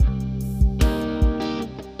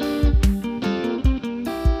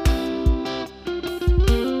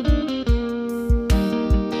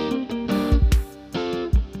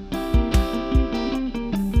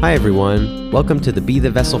Hi everyone, welcome to the Be the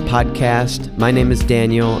Vessel podcast. My name is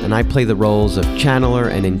Daniel and I play the roles of channeler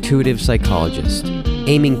and intuitive psychologist,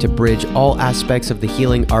 aiming to bridge all aspects of the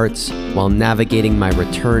healing arts while navigating my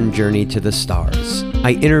return journey to the stars.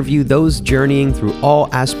 I interview those journeying through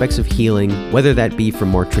all aspects of healing, whether that be from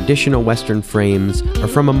more traditional Western frames or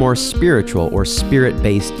from a more spiritual or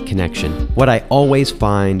spirit-based connection. What I always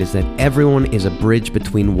find is that everyone is a bridge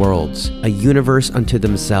between worlds, a universe unto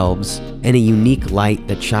themselves, and a unique light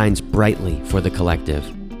that shines brightly for the collective.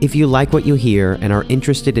 If you like what you hear and are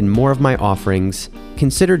interested in more of my offerings,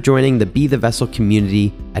 consider joining the Be the Vessel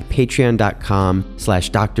community at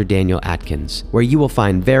patreon.com/Dr. Daniel Atkins, where you will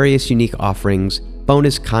find various unique offerings,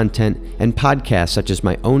 bonus content, and podcasts such as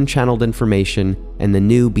my own channeled information and the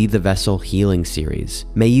new Be the Vessel healing series.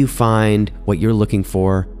 May you find what you're looking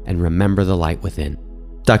for and remember the light within.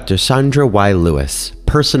 Dr. Sandra Y. Lewis,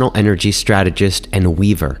 personal energy strategist and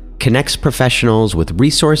weaver, connects professionals with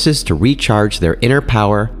resources to recharge their inner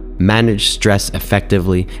power, manage stress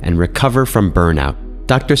effectively, and recover from burnout.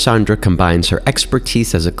 Dr. Sandra combines her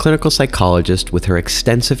expertise as a clinical psychologist with her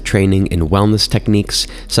extensive training in wellness techniques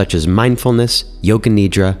such as mindfulness, yoga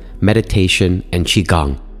nidra, meditation, and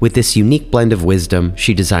qigong. With this unique blend of wisdom,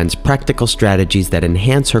 she designs practical strategies that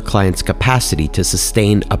enhance her clients' capacity to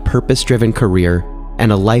sustain a purpose-driven career and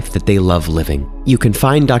a life that they love living. You can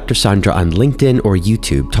find Dr. Sandra on LinkedIn or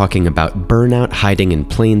YouTube talking about burnout hiding in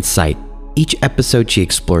plain sight. Each episode she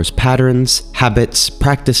explores patterns, habits,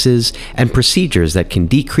 practices, and procedures that can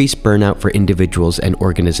decrease burnout for individuals and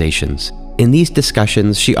organizations. In these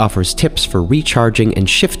discussions, she offers tips for recharging and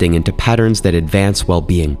shifting into patterns that advance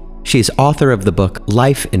well-being. She is author of the book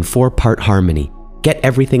Life in 4-Part Harmony: Get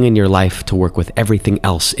Everything in Your Life to Work with Everything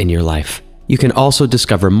Else in Your Life. You can also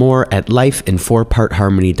discover more at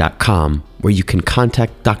lifein4partharmony.com, where you can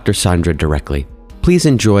contact Dr. Sandra directly. Please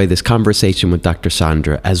enjoy this conversation with Dr.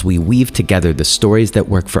 Sandra as we weave together the stories that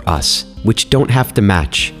work for us, which don't have to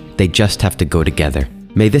match, they just have to go together.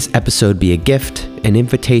 May this episode be a gift, an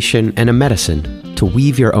invitation, and a medicine to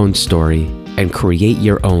weave your own story and create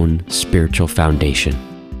your own spiritual foundation.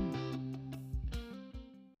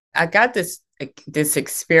 I got this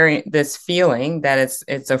experience, this feeling that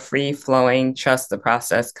it's a free-flowing, trust the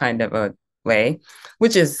process kind of a way,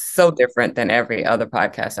 which is so different than every other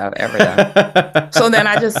podcast I've ever done. So then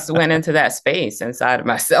I just went into that space inside of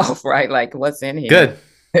myself, right? Like, what's in here?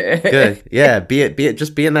 Good. Yeah, be it,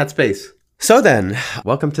 just be in that space. So then,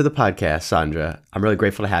 welcome to the podcast, Sandra. I'm really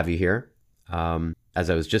grateful to have you here.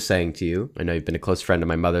 As I was just saying to you, I know you've been a close friend of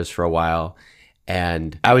my mother's for a while,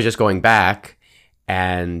 and I was just going back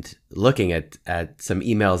and looking at some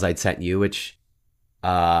emails I'd sent you, which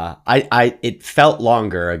it felt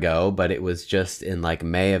longer ago, but it was just in like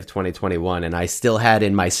May of 2021, and I still had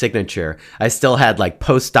in my signature, I still had like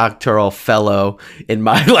postdoctoral fellow in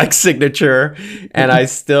my like signature, and I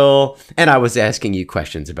was asking you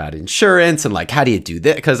questions about insurance and like, how do you do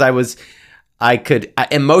that? Because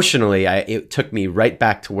it took me right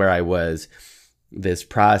back to where I was, this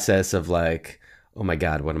process of like, oh my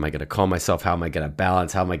God, what am I going to call myself? How am I going to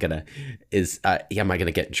balance? How am I going to, am I going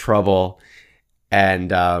to get in trouble?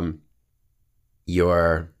 And all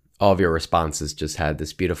of your responses just had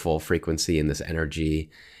this beautiful frequency and this energy.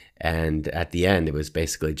 And at the end, it was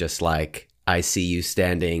basically just like, I see you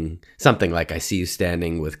standing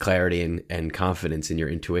with clarity and confidence in your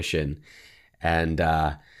intuition. And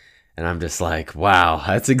I'm just like, wow,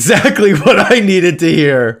 that's exactly what I needed to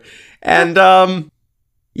hear. And,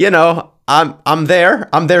 I'm there.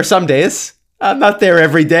 I'm there some days. I'm not there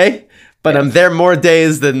every day, but I'm there more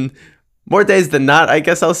days than not, I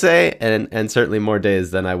guess I'll say, and certainly more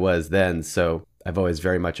days than I was then. So I've always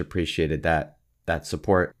very much appreciated that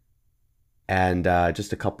support. And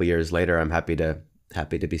just a couple years later, I'm happy to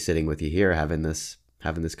be sitting with you here having this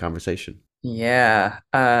conversation. Yeah.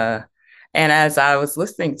 And as I was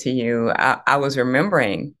listening to you, I was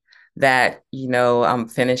remembering that, I'm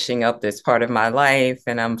finishing up this part of my life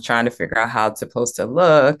and I'm trying to figure out how it's supposed to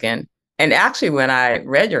look. And actually, when I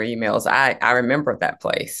read your emails, I remember that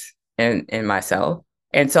place in myself.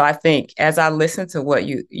 And so I think as I listened to what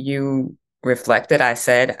you reflected, I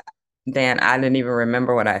said, Dan, I didn't even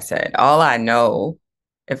remember what I said. All I know,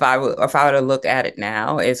 if I were to look at it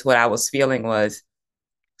now, is what I was feeling was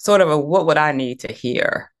sort of what would I need to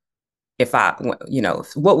hear if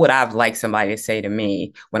what would I have liked somebody to say to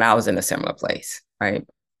me when I was in a similar place, right?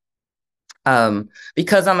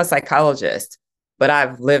 Because I'm a psychologist, but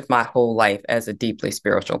I've lived my whole life as a deeply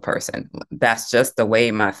spiritual person. That's just the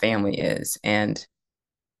way my family is. And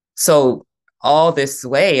so all this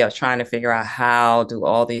way of trying to figure out how do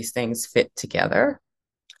all these things fit together,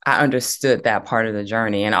 I understood that part of the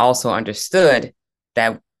journey, and also understood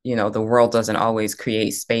that the world doesn't always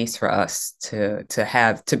create space for us to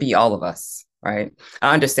be all of us, right?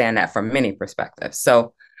 I understand that from many perspectives.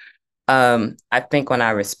 So I think when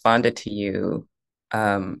I responded to you,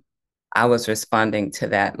 I was responding to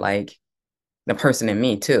that, like the person in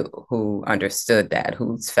me too, who understood that,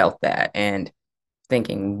 who's felt that, and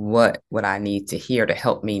thinking, what would I need to hear to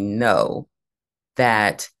help me know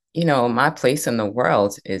that, my place in the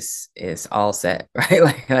world is all set,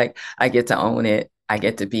 right? Like I get to own it, I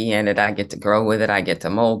get to be in it, I get to grow with it, I get to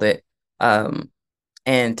mold it,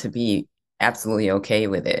 and to be absolutely okay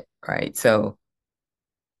with it, right? So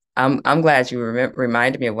I'm glad you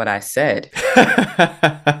reminded me of what I said.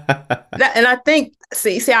 And I think,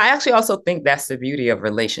 see, I actually also think that's the beauty of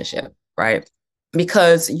relationship, right?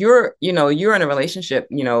 Because you're in a relationship,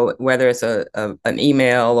 whether it's an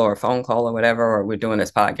email or a phone call or whatever, or we're doing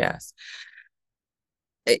this podcast.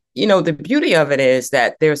 The beauty of it is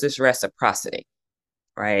that there's this reciprocity,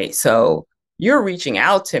 right? So you're reaching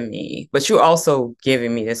out to me, but you're also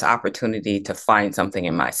giving me this opportunity to find something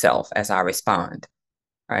in myself as I respond,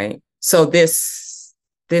 right? So this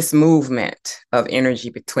movement of energy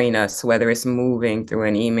between us, whether it's moving through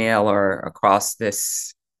an email or across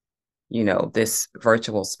this, this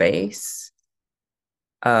virtual space,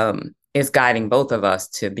 is guiding both of us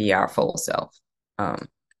to be our full self. And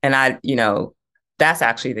that's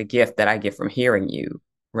actually the gift that I get from hearing you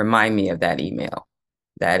remind me of that email,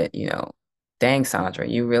 that dang, Sandra,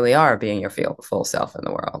 you really are being your full self in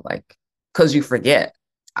the world. Like, because you forget.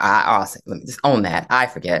 Let me just own that. I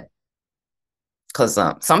forget. Because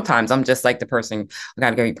sometimes I'm just like the person, I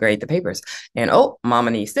gotta go grade the papers, and oh,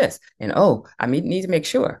 mama needs this, and oh, I need to make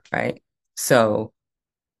sure, right? So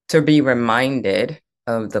to be reminded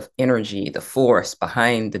of the energy, the force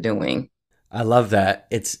behind the doing. I love that.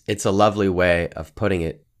 It's a lovely way of putting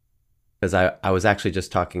it, because I was actually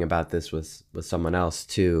just talking about this with someone else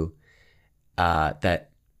too, that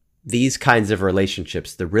these kinds of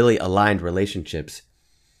relationships, the really aligned relationships,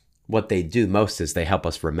 what they do most is they help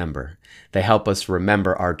us remember. They help us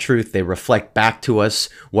remember our truth. They reflect back to us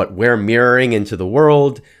what we're mirroring into the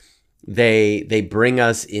world. They bring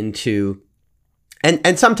us into,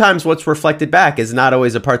 and sometimes what's reflected back is not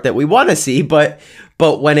always a part that we want to see, but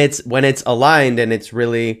when it's aligned and it's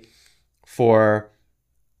really for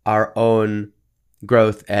our own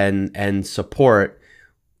growth and support,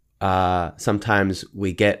 sometimes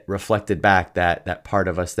we get reflected back that part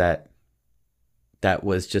of us that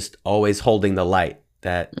was just always holding the light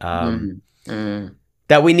that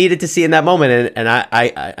that we needed to see in that moment. And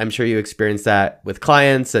I'm sure you experienced that with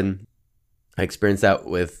clients, and I experienced that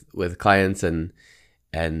with clients and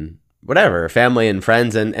whatever, family and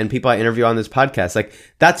friends and people I interview on this podcast. Like,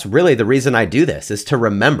 that's really the reason I do this, is to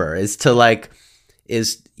remember, is to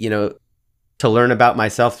learn about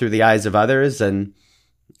myself through the eyes of others, and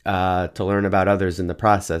to learn about others in the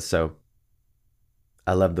process. So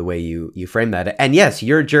I love the way you frame that. And yes,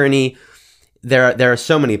 your journey, there are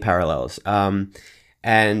so many parallels.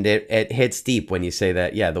 And it hits deep when you say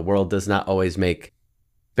that, yeah, the world does not always make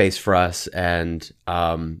space for us. And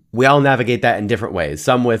we all navigate that in different ways,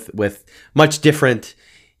 some with much different,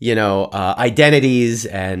 identities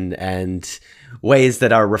and ways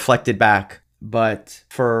that are reflected back. But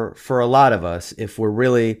for a lot of us, if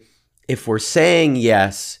we're saying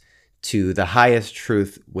yes to the highest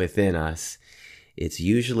truth within us, it's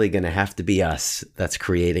usually going to have to be us that's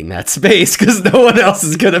creating that space, because no one else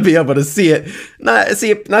is going to be able to see it, not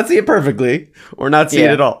see it perfectly, or not see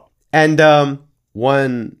it at all. And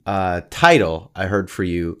one title I heard from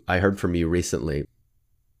you recently,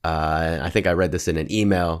 and I think I read this in an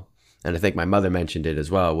email, and I think my mother mentioned it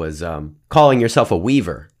as well, was calling yourself a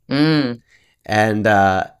weaver. And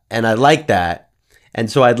I like that.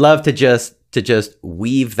 And so I'd love to just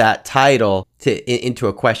weave that title into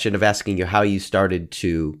a question of asking you how you started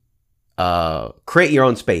to create your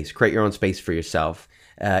own space for yourself,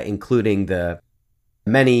 including the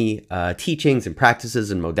many teachings and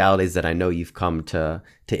practices and modalities that I know you've come to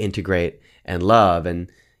integrate and love.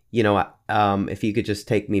 And, if you could just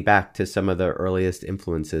take me back to some of the earliest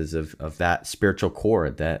influences of that spiritual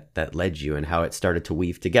cord that led you, and how it started to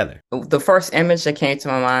weave together. The first image that came to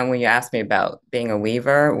my mind when you asked me about being a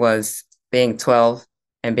weaver was being 12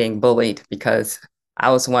 and being bullied, because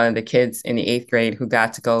I was one of the kids in the 8th grade who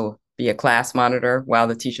got to go be a class monitor while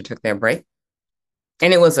the teacher took their break.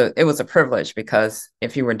 And it was a privilege, because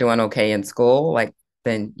if you were doing okay in school, like,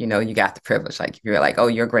 then, you got the privilege. Like, if you were like, oh,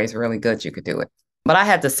 your grades were really good, you could do it. But I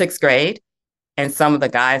had the 6th grade, and some of the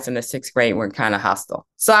guys in the 6th grade were kind of hostile.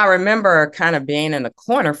 So I remember kind of being in the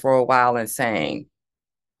corner for a while and saying,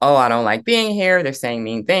 oh, I don't like being here. They're saying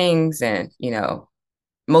mean things. And,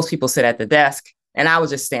 most people sit at the desk. And I would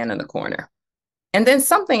just stand in the corner. And then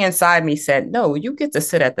something inside me said, no, you get to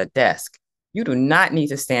sit at the desk. You do not need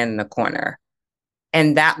to stand in the corner.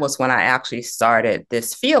 And that was when I actually started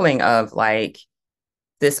this feeling of like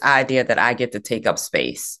this idea that I get to take up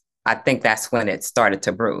space. I think that's when it started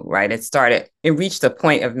to brew, right? It reached a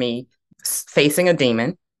point of me facing a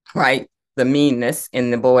demon, right? The meanness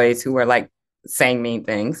in the boys who were like saying mean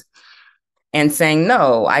things and saying,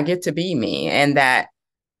 no, I get to be me. And that,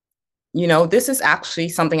 this is actually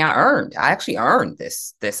something I earned. I actually earned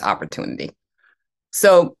this opportunity.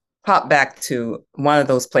 So pop back to one of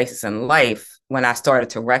those places in life when I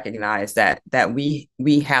started to recognize that we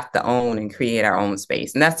have to own and create our own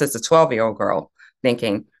space. And that's just a 12-year-old girl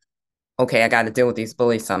thinking, okay, I got to deal with these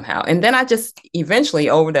bullies somehow. And then I just eventually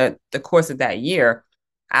over the course of that year,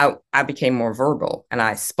 I became more verbal and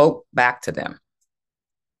I spoke back to them.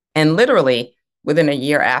 And literally within a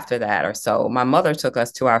year after that or so, my mother took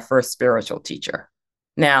us to our first spiritual teacher.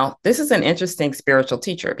 Now, this is an interesting spiritual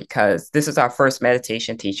teacher because this is our first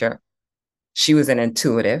meditation teacher. She was an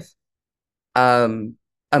intuitive, a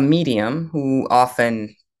medium who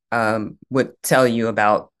often would tell you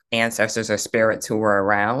about ancestors or spirits who were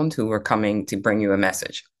around, who were coming to bring you a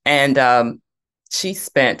message. And she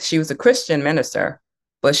was a Christian minister,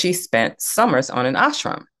 but she spent summers on an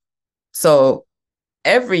ashram. So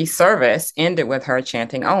every service ended with her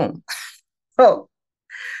chanting Om.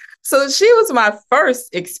 So she was my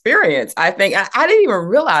first experience. I think I didn't even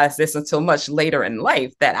realize this until much later in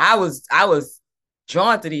life that I was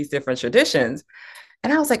drawn to these different traditions.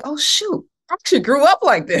 And I was like, oh shoot, I actually grew up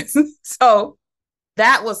like this. So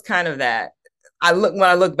that was kind of that. When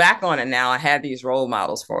I look back on it now, I had these role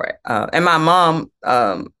models for it. And my mom,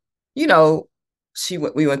 you know,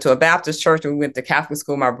 we went to a Baptist church and we went to Catholic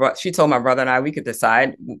school. She told my brother and I we could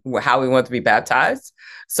decide how we wanted to be baptized.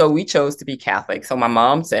 So we chose to be Catholic. So my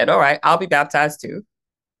mom said, all right, I'll be baptized too.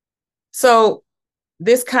 So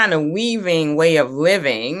this kind of weaving way of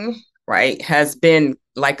living, right, has been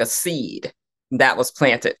like a seed that was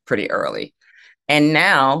planted pretty early. And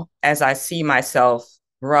now as I see myself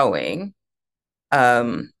growing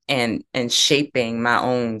and shaping my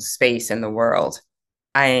own space in the world,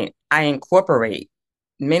 I incorporate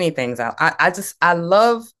many things. I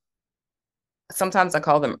love, sometimes I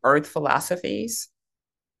call them earth philosophies,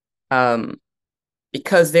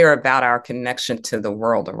 because they're about our connection to the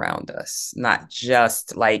world around us, not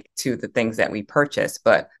just like to the things that we purchase,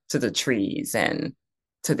 but to the trees and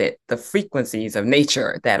to the frequencies of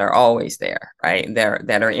nature that are always there, right?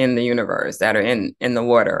 That are in the universe, that are in the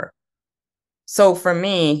water. So for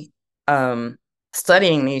me,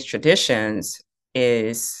 studying these traditions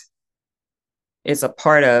is a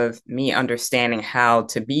part of me understanding how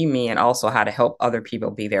to be me and also how to help other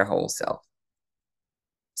people be their whole self.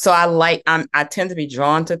 So I tend to be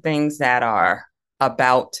drawn to things that are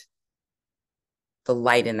about the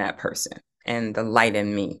light in that person and the light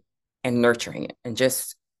in me and nurturing it and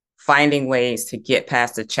just finding ways to get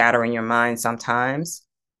past the chatter in your mind sometimes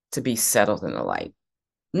to be settled in the light.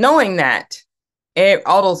 Knowing that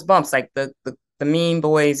all those bumps, like the mean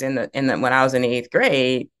boys in the when I was in the 8th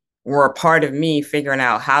grade, were a part of me figuring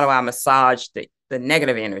out how do I massage the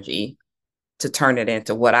negative energy to turn it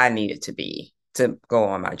into what I needed to be to go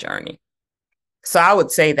on my journey. So I would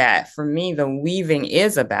say that for me, the weaving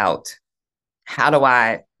is about how do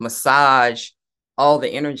I massage all the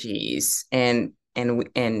energies and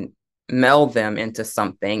meld them into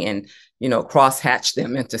something and, cross hatch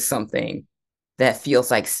them into something that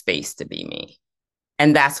feels like space to be me.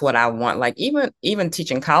 And that's what I want. Like even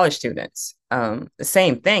teaching college students, the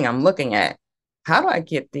same thing. I'm looking at how do I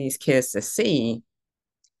get these kids to see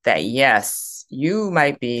that, yes, you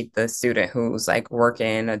might be the student who's like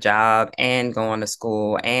working a job and going to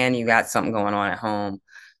school and you got something going on at home,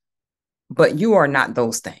 but you are not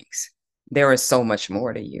those things. There is so much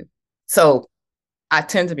more to you. So I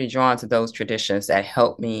tend to be drawn to those traditions that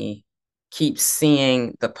help me keep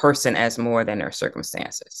seeing the person as more than their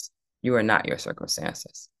circumstances. You are not your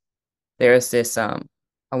circumstances. There's this, I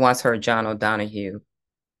once heard John O'Donohue,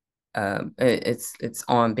 it's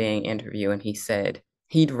On Being interview, and he said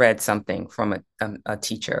he'd read something from a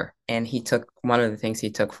teacher, and one of the things he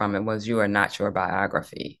took from it was, you are not your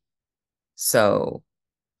biography. So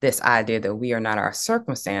this idea that we are not our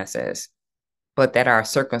circumstances, but that our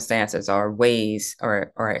circumstances are ways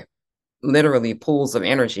or literally pools of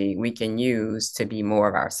energy we can use to be more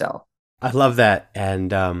of ourselves. I love that.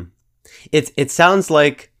 And it sounds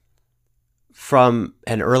like from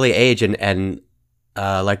an early age and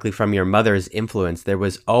likely from your mother's influence, there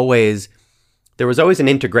was always there was always an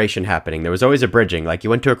integration happening. There was always a bridging. Like you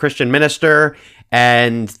went to a Christian minister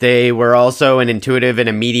and they were also an intuitive and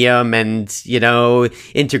a medium and,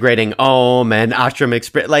 integrating Om and ashram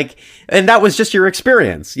experience. Like, and that was just your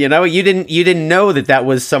experience, you didn't know that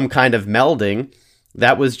was some kind of melding.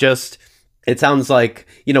 That was just, it sounds like,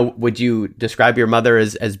 would you describe your mother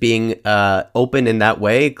as being open in that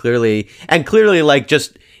way? Clearly, like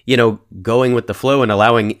just, going with the flow and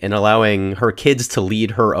allowing her kids to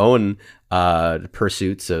lead her own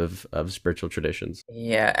pursuits of spiritual traditions.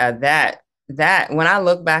 Yeah, that when I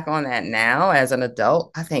look back on that now as an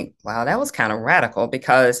adult, I think, wow, that was kind of radical,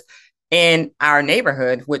 because in our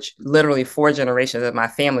neighborhood, which literally 4 generations of my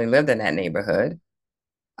family lived in that neighborhood,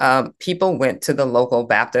 people went to the local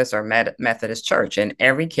Baptist or Methodist church, and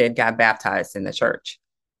every kid got baptized in the church.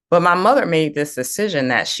 But my mother made this decision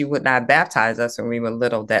that she would not baptize us when we were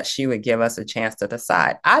little, that she would give us a chance to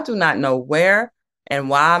decide. I do not know where and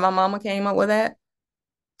why my mama came up with that.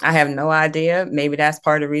 I have no idea. Maybe that's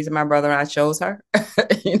part of the reason my brother and I chose her,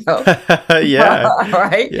 Yeah.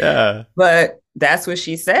 Right. Yeah. But that's what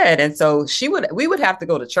she said. And so we would have to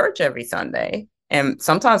go to church every Sunday. And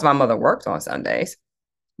sometimes my mother worked on Sundays,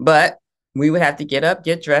 but we would have to get up,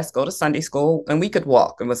 get dressed, go to Sunday school, and we could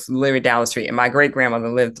walk. It was literally down the street. And my great grandmother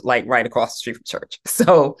lived like right across the street from church.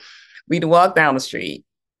 So we'd walk down the street,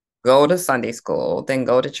 go to Sunday school, then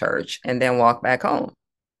go to church, and then walk back home.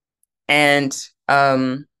 And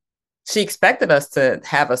she expected us to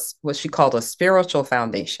have what she called a spiritual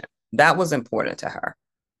foundation. That was important to her.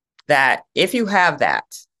 That if you have that,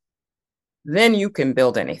 then you can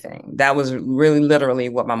build anything. That was really literally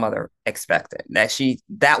what my mother expected.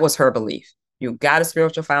 That was her belief. You got a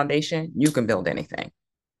spiritual foundation, you can build anything.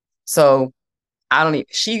 So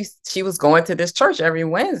she was going to this church every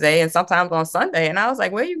Wednesday and sometimes on Sunday. And I was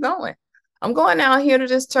like, where are you going? I'm going down here to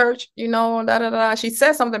this church, da, da, da. She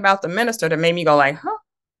said something about the minister that made me go like, huh?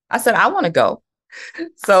 I said, I want to go.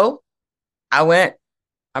 So I went,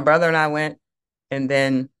 my brother and I went, and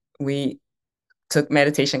then we took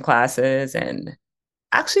meditation classes. And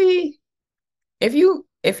actually, if you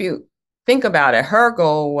think about it, her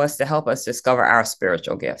goal was to help us discover our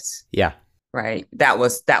spiritual gifts. Yeah. Right. That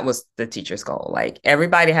was the teacher's goal. Like,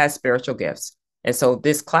 everybody has spiritual gifts. And so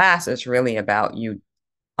this class is really about you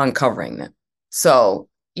uncovering them. So,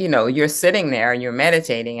 you're sitting there and you're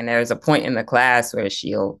meditating, and there's a point in the class where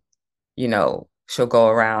she'll go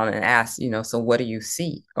around and ask, so what do you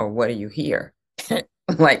see or what do you hear?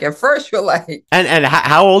 Like, at first you're like, and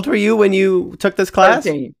how old were you when you took this class?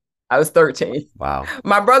 13. I was 13. Wow.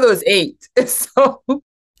 My brother was 8. So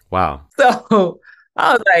wow. So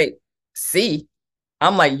I was like, see,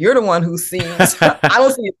 I'm like, you're the one who sees. I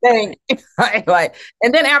don't see a thing. Right? Like,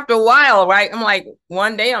 and then after a while, right, I'm like,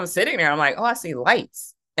 one day I'm sitting there, I'm like, oh, I see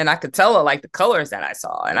lights. And I could tell her like the colors that I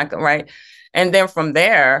saw. And I could, right. And then from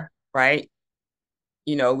there, right,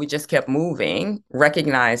 we just kept moving,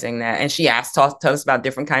 recognizing that. And she tell us about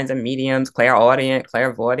different kinds of mediums, clairaudient,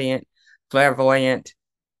 clairvoyant.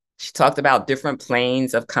 She talked about different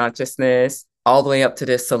planes of consciousness, all the way up to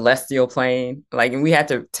this celestial plane. Like, and we had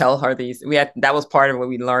to tell her that was part of what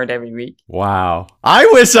we learned every week. Wow. I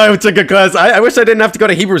wish I took a class. I wish I didn't have to go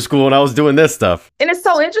to Hebrew school when I was doing this stuff. And it's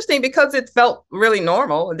so interesting because it felt really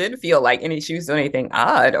normal. It didn't feel like she was doing anything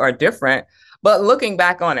odd or different. But looking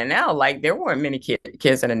back on it now, like, there weren't many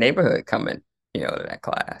kids in the neighborhood coming, to that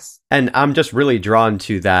class. And I'm just really drawn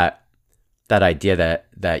to that idea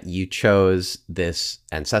that you chose this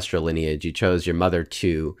ancestral lineage. You chose your mother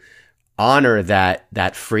to honor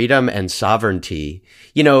that freedom and sovereignty.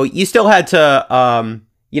 You still had to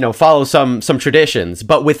follow some traditions,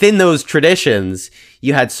 but within those traditions,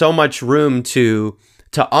 you had so much room to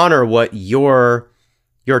honor what your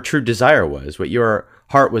true desire was, what your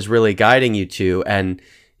heart was really guiding you to. And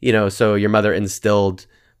so your mother instilled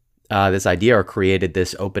this idea or created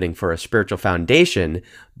this opening for a spiritual foundation,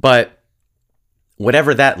 but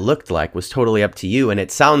whatever that looked like was totally up to you. And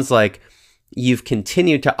it sounds like you've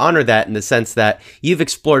continued to honor that in the sense that you've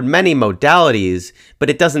explored many modalities, but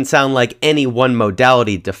it doesn't sound like any one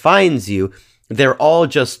modality defines you. They're all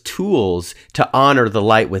just tools to honor the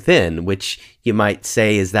light within, which you might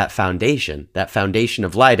say is that foundation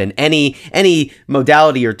of light. And any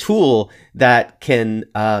modality or tool that can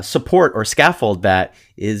support or scaffold that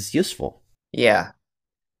is useful. Yeah.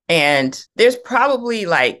 And there's probably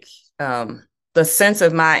like the sense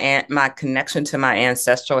of my connection to my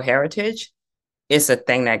ancestral heritage is a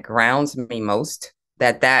thing that grounds me most.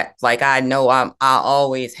 That like, I know I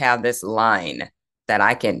always have this line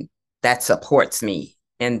that supports me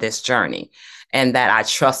in this journey, and that I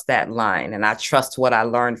trust that line and I trust what I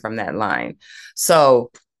learned from that line.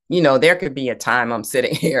 So there could be a time I'm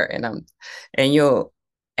sitting here and you'll,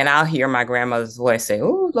 and I'll hear my grandmother's voice say,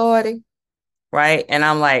 "Oh, Lordy," right? And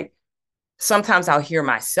I'm like, sometimes I'll hear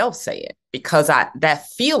myself say it because that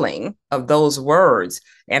feeling of those words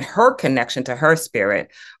and her connection to her spirit,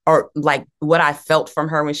 or like what I felt from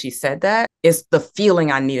her when she said that, is the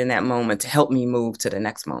feeling I need in that moment to help me move to the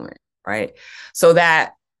next moment, right? So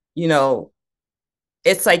that, you know,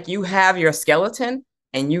 it's like you have your skeleton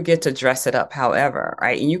and you get to dress it up however,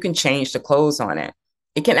 right? And you can change the clothes on it.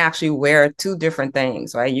 It can actually wear two different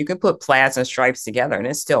things, right? You can put plaids and stripes together and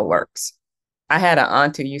it still works. I had an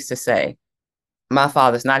aunt who used to say, my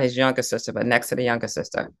father's not his younger sister, but next to the younger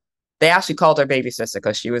sister. They actually called her baby sister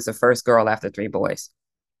because she was the first girl after three boys.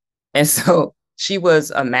 And so she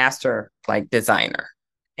was a master like designer.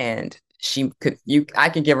 And I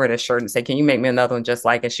could give her the shirt and say, "Can you make me another one just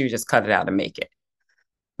like it?" She would just cut it out and make it.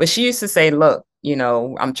 But she used to say, "Look,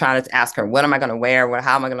 I'm trying to ask her, what am I going to wear?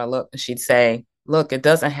 How am I going to look?" And she'd say, "Look, it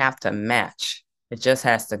doesn't have to match. It just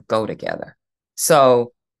has to go together."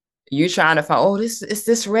 So you trying to find, oh, this is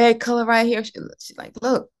this red color right here. She's like,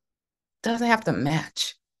 "Look, it doesn't have to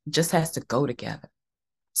match. It just has to go together."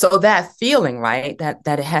 So that feeling, right? That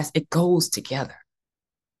it goes together.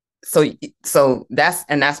 So that's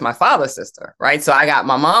my father's sister, right? So I got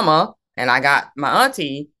my mama and I got my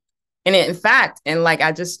auntie. And in fact, and like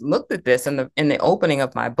I just looked at this in the opening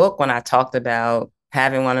of my book when I talked about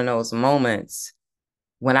having one of those moments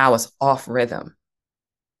when I was off rhythm,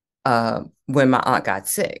 when my aunt got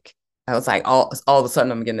sick. I was like, all of a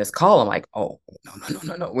sudden I'm getting this call. I'm like, "Oh,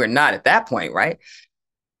 no, we're not at that point, right?"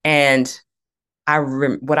 And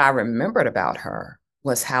what I remembered about her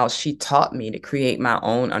was how she taught me to create my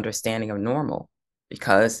own understanding of normal,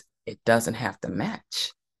 because it doesn't have to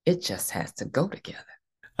match. It just has to go together.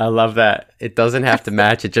 I love that. It doesn't have to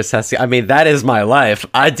match. It just has to. I mean, that is my life.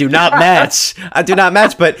 I do not match. I do not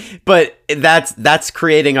match. But that's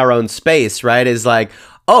creating our own space, right? Is like,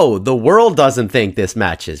 oh, the world doesn't think this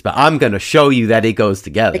matches, but I'm going to show you that it goes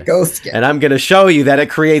together. It goes together. And I'm going to show you that it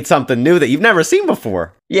creates something new that you've never seen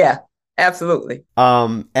before. Yeah, absolutely.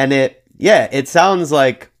 And it sounds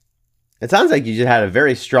like you just had a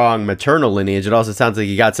very strong maternal lineage. It also sounds like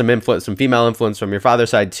you got some influence, some female influence from your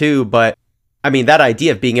father's side too. But I mean, that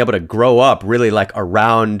idea of being able to grow up really like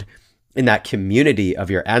around in that community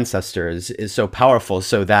of your ancestors is so powerful.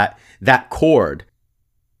 So that cord,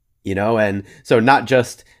 and so not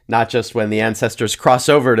just when the ancestors cross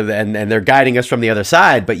over to and they're guiding us from the other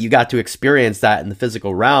side, but you got to experience that in the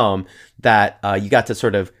physical realm, that you got to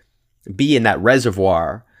sort of be in that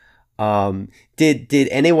reservoir. Did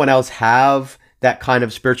anyone else have that kind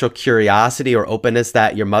of spiritual curiosity or openness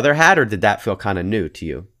that your mother had, or did that feel kind of new to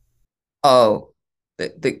you? Oh,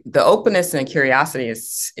 the openness and curiosity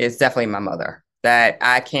is definitely my mother. That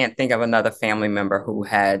I can't think of another family member who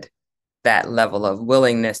had that level of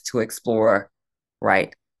willingness to explore,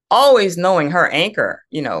 right? Always knowing her anchor,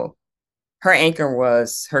 her anchor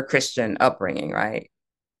was her Christian upbringing, right?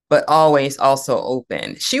 But always also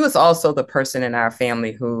open. She was also the person in our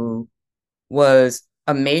family who was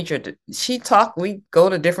a major, we go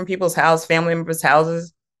to different people's family members'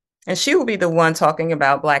 houses, and she will be the one talking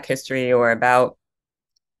about Black history or about,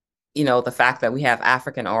 the fact that we have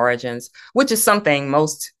African origins, which is something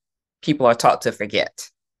most people are taught to forget,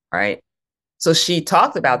 right? So she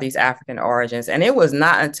talked about these African origins, and it was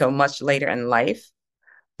not until much later in life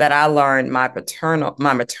that I learned my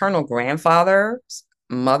maternal grandfather's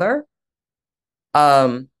mother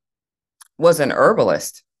was an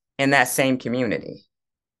herbalist in that same community.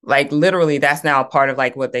 Like literally, that's now a part of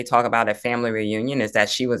like what they talk about at family reunion, is that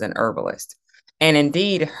she was an herbalist. And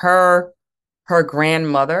indeed, her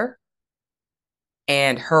grandmother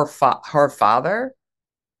and her father,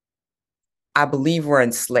 I believe, were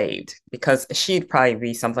enslaved, because she'd probably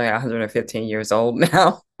be something like 115 years old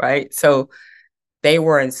now, right? So they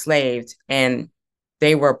were enslaved and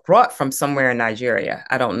they were brought from somewhere in Nigeria.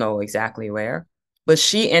 I don't know exactly where, but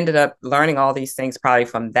she ended up learning all these things probably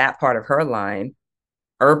from that part of her line,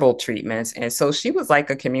 herbal treatments. And so she was like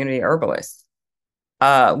a community herbalist,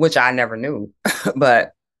 which I never knew.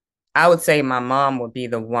 But I would say my mom would be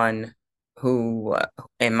the one who,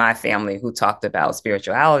 in my family, who talked about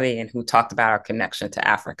spirituality and who talked about our connection to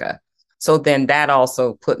Africa. So then that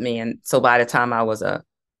also put me in. So by the time I was I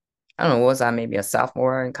don't know, was I maybe a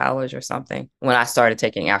sophomore in college or something, when I started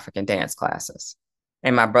taking African dance classes,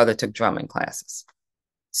 and my brother took drumming classes.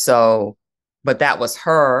 So, but that was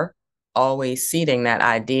her always seeding that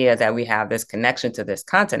idea that we have this connection to this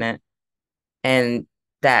continent, and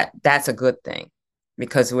that's a good thing,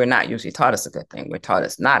 because we're not usually taught it's a good thing. We're taught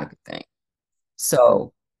it's not a good thing.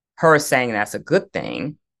 So her saying that's a good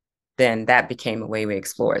thing then that became the way we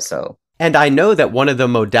explored. So, and I know that one of the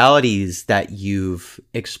modalities that you've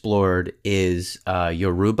explored is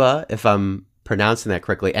Yoruba, if I'm pronouncing that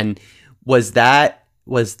correctly. And was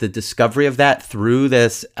the discovery of that through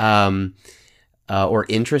this or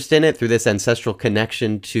interest in it through this ancestral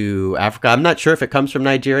connection to Africa? I'm not sure if it comes from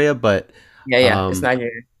Nigeria, but yeah, it's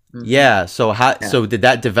Nigeria. yeah. So so did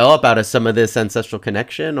that develop out of some of this ancestral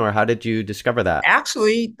connection, or how did you discover that?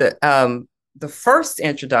 Actually, the first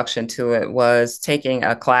introduction to it was taking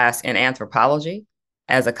a class in anthropology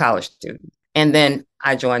as a college student. And then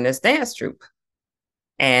I joined this dance troupe.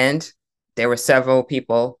 And there were several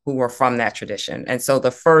people who were from that tradition. And so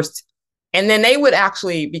and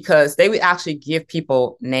then because they would actually give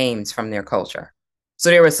people names from their culture. So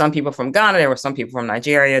there were some people from Ghana, there were some people from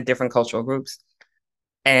Nigeria, different cultural groups.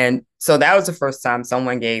 And so that was the first time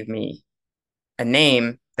someone gave me a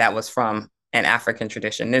name that was from an African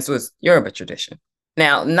tradition. This was Yoruba tradition.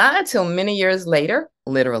 Now, not until many years later,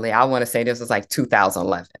 literally, I want to say this was like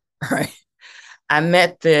 2011, right? I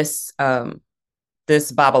met this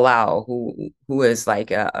Babalao who is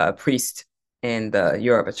like a priest in the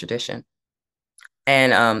Yoruba tradition.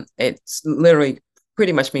 And it's literally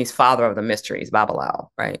pretty much means father of the mysteries, Babalao,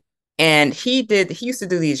 right? And he used to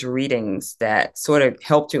do these readings that sort of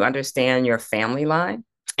helped you understand your family line.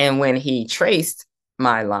 And when he traced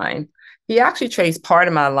my line, he actually traced part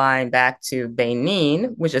of my line back to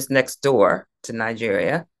Benin, which is next door to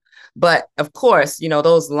Nigeria. But of course,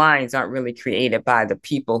 those lines aren't really created by the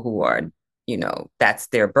people who are, that's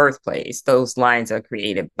their birthplace. Those lines are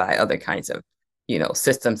created by other kinds of,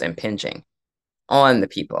 systems impinging on the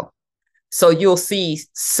people. So you'll see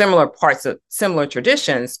similar parts of similar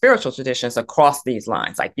traditions, spiritual traditions across these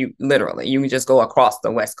lines. Like you can just go across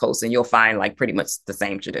the West Coast and you'll find like pretty much the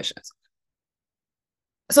same traditions.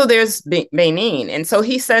 So there's Benin. And so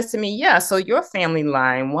he says to me, yeah, so your family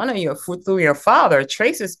line, through your father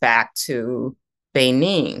traces back to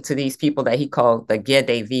Benin, to these people that he called the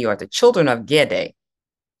Gede V, or the children of Gede.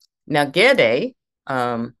 Now, Gede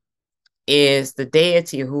is the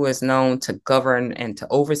deity who is known to govern and to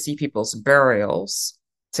oversee people's burials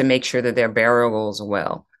to make sure that their burial goes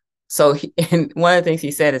well. So and one of the things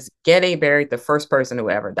he said is Gede buried the first person who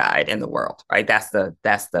ever died in the world, right? That's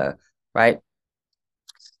the right.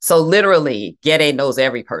 So literally, Gede knows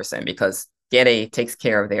every person because Gede takes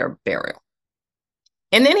care of their burial.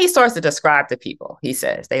 And then he starts to describe the people. He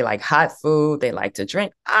says they like hot food, they like to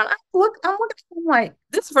drink. I'm like,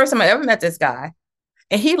 this is the first time I ever met this guy.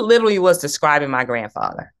 And he literally was describing my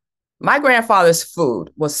grandfather. My grandfather's food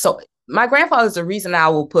was my grandfather's the reason I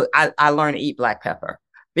learned to eat black pepper,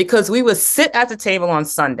 because we would sit at the table on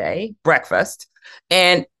Sunday, breakfast,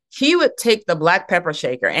 and he would take the black pepper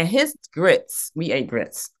shaker and his grits, we ate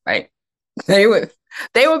grits, right? They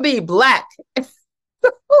would be black. I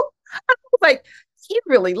was like, he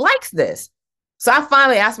really likes this. So I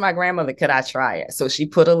finally asked my grandmother, could I try it? So she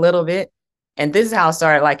put a little bit. And this is how I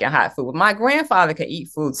started liking hot food. My grandfather could eat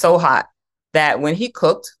food so hot that when he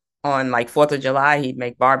cooked on like 4th of July, he'd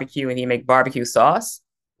make barbecue and he'd make barbecue sauce.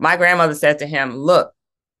 My grandmother said to him, look,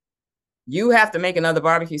 you have to make another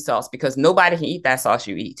barbecue sauce because nobody can eat that sauce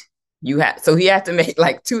you eat. So he had to make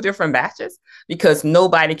like 2 different batches because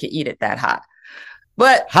nobody can eat it that hot.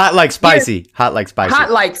 But hot like spicy. Hot like spicy. Hot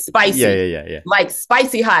like spicy. Yeah. Like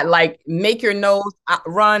spicy hot. Like make your nose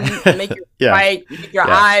run, make your right, make your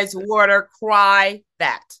eyes water, cry,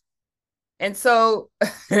 that. And so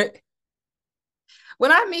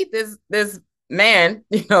when I meet this man,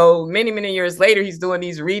 many, many years later, he's doing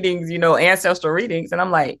these readings, ancestral readings. And I'm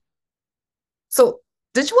like, so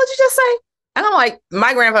what'd you just say? And I'm like,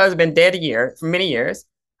 my grandfather's been dead for many years,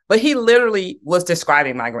 but he literally was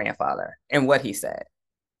describing my grandfather and what he said.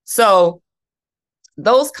 So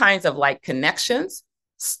those kinds of like connections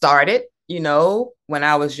started, when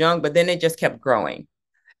I was young, but then it just kept growing.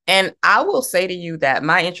 And I will say to you that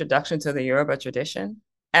my introduction to the Yoruba tradition,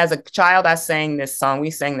 as a child, I sang this song. We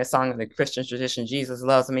sang this song in the Christian tradition, Jesus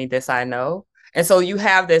loves me, this I know. And so you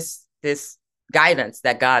have this guidance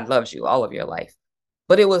that God loves you all of your life.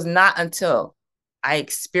 But it was not until I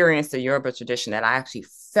experienced the Yoruba tradition that I actually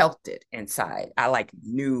felt it inside. I like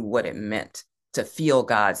knew what it meant to feel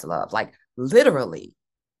God's love, like literally,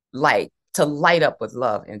 like to light up with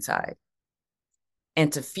love inside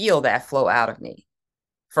and to feel that flow out of me.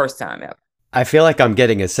 First time ever. I feel like I'm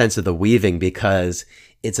getting a sense of the weaving because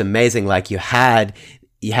it's amazing. Like you had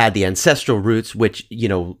the ancestral roots, which,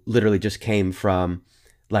 literally just came from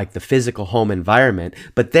like the physical home environment,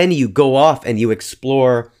 but then you go off and you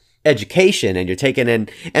explore education and you're taking an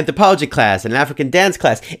anthropology class and an African dance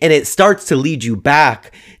class, and it starts to lead you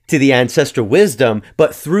back to the ancestral wisdom,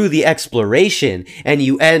 but through the exploration, and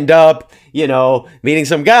you end up, meeting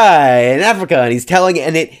some guy in Africa, and he's telling,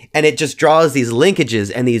 and it just draws these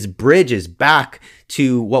linkages and these bridges back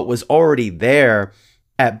to what was already there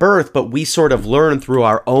at birth, but we sort of learn through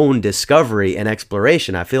our own discovery and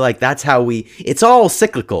exploration. I feel like that's how it's all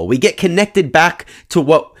cyclical. We get connected back to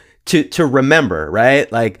what to remember,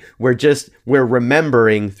 right? Like we're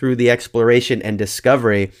remembering through the exploration and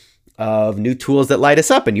discovery of new tools that light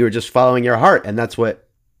us up, and you were just following your heart, and that's what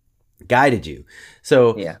guided you.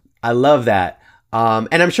 So yeah, I love that.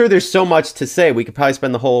 And I'm sure there's so much to say. We could probably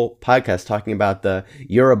spend the whole podcast talking about the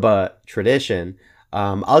Yoruba tradition.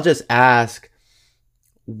 I'll just ask,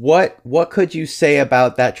 what could you say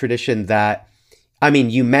about that tradition that,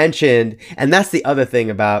 you mentioned, and that's the other thing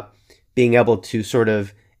about being able to sort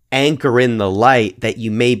of anchor in the light that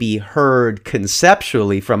you maybe heard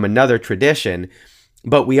conceptually from another tradition,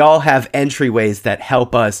 but we all have entryways that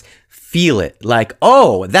help us feel it. Like,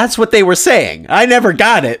 oh, that's what they were saying. I never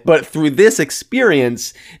got it, but through this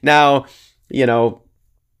experience, now,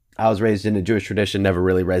 I was raised in a Jewish tradition, never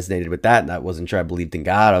really resonated with that. And I wasn't sure I believed in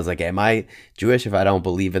God. I was like, am I Jewish if I don't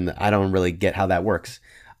believe I don't really get how that works.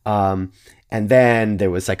 And then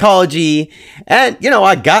there was psychology, and,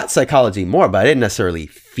 I got psychology more, but I didn't necessarily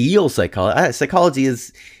feel psychology. Psychology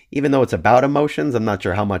is, even though it's about emotions, I'm not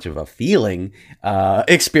sure how much of a feeling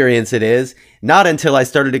experience it is. Not until I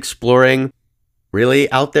started exploring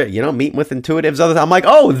really out there, meeting with intuitives. I'm like,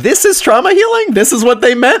 oh, this is trauma healing. This is what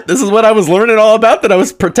they meant. This is what I was learning all about that I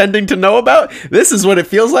was pretending to know about. This is what it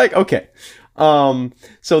feels like. Okay.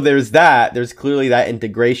 So there's that. There's clearly that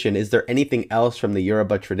integration. Is there anything else from the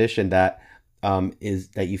Yoruba tradition that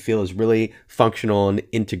that you feel is really functional and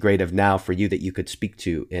integrative now for you that you could speak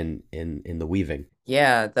to in the weaving?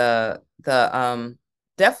 Yeah, the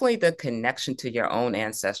definitely the connection to your own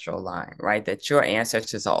ancestral line, right? That your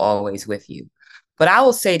ancestors are always with you. But I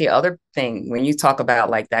will say the other thing, when you talk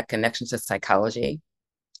about like that connection to psychology,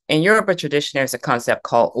 in Yoruba tradition, there's a concept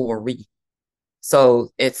called Ori. So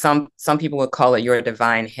it's some people would call it your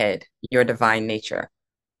divine head, your divine nature.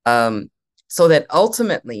 So that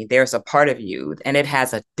ultimately there's a part of you and it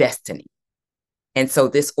has a destiny. And so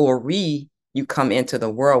this Ori, you come into the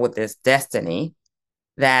world with this destiny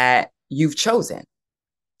that you've chosen.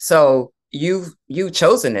 So you've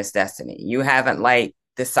chosen this destiny. You haven't like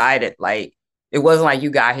decided, like, it wasn't like you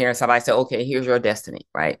got here and somebody said, okay, here's your destiny,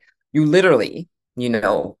 right? You literally, in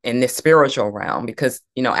this spiritual realm, because,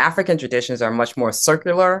 African traditions are much more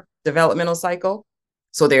circular developmental cycle.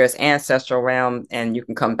 So there's ancestral realm, and you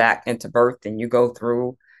can come back into birth and you go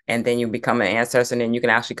through, and then you become an ancestor, and then you can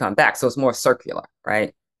actually come back. So it's more circular,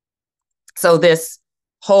 right? So this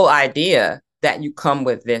whole idea that you come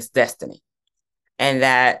with this destiny, and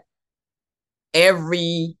that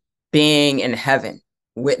every being in heaven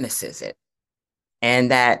witnesses it,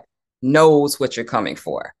 and that knows what you're coming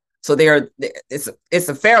for. So it's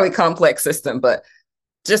a fairly complex system, but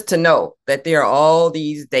just to know that there are all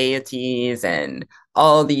these deities and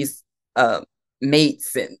all these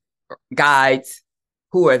mates and guides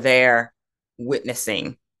who are there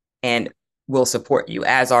witnessing and will support you,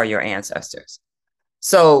 as are your ancestors.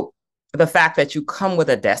 So the fact that you come with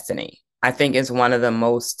a destiny, I think, is one of the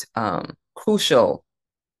most crucial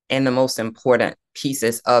and the most important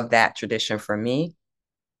pieces of that tradition for me.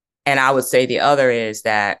 And I would say the other is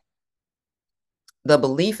that the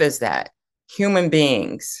belief is that human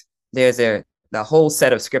beings, there's the whole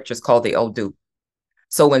set of scriptures called the Odu.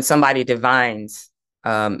 So when somebody divines,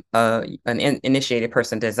 an initiated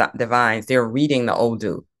person divines, they're reading the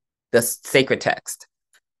Odu, the sacred text.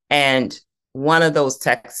 And one of those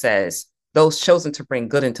texts says, those chosen to bring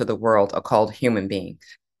good into the world are called human beings.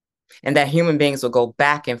 And that human beings will go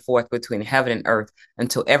back and forth between heaven and earth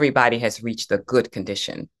until everybody has reached the good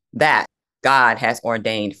condition that God has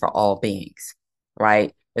ordained for all beings,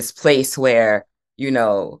 right? This place where,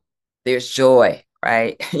 there's joy,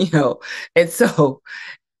 right? And so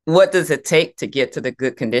what does it take to get to the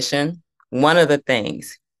good condition? One of the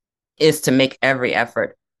things is to make every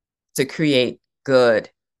effort to create good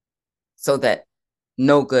so that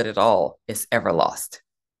no good at all is ever lost,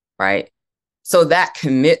 right? So that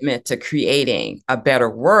commitment to creating a better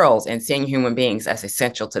world and seeing human beings as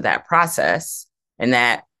essential to that process, and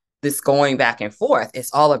that this going back and forth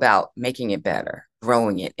is all about making it better,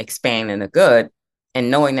 growing it, expanding the good,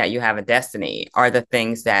 and knowing that you have a destiny, are the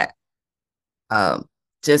things that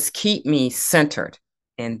just keep me centered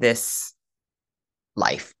in this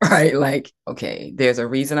life, right? Like, okay, there's a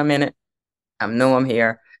reason I'm in it. I know I'm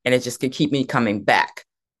here, and it just could keep me coming back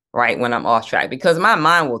right when I'm off track, because my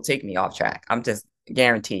mind will take me off track. I'm just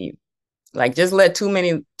guarantee you. Like, just let too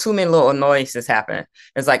many little noises happen.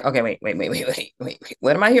 It's like, okay, wait.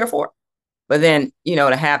 What am I here for? But then,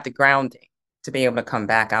 to have the grounding to be able to come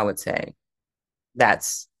back, I would say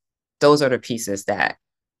those are the pieces that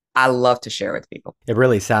I love to share with people. It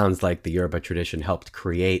really sounds like the Yoruba tradition helped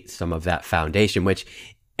create some of that foundation, which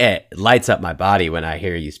it lights up my body when I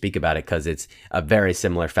hear you speak about it, because it's a very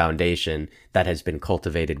similar foundation that has been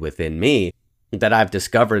cultivated within me that I've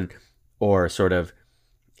discovered or sort of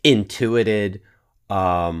intuited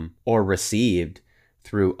or received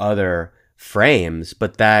through other frames,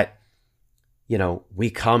 but that, we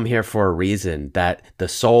come here for a reason, that the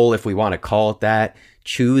soul, if we want to call it that,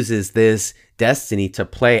 chooses this destiny to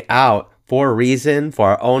play out for a reason,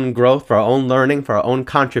 for our own growth, for our own learning, for our own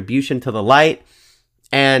contribution to the light.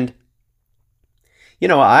 And,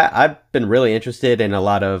 I've been really interested in a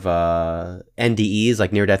lot of NDEs,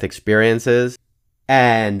 like near-death experiences.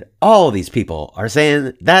 And all these people are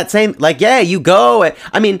saying that same, like, yeah, you go.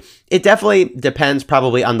 I mean, it definitely depends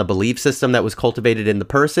probably on the belief system that was cultivated in the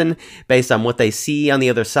person based on what they see on the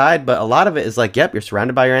other side. But a lot of it is like, yep, you're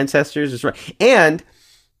surrounded by your ancestors. And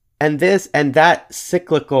that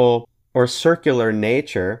cyclical or circular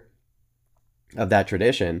nature of that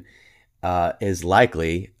tradition is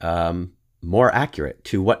likely more accurate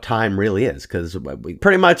to what time really is. Because we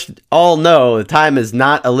pretty much all know time is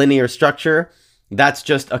not a linear structure. That's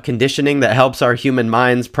just a conditioning that helps our human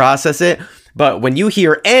minds process it. But when you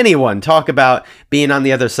hear anyone talk about being on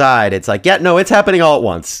the other side, it's like, yeah, no, it's happening all at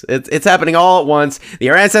once. It's happening all at once.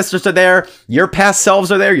 Your ancestors are there. Your past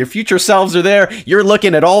selves are there. Your future selves are there. You're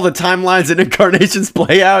looking at all the timelines and incarnations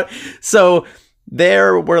play out. So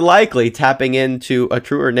there, we're likely tapping into a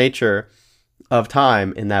truer nature of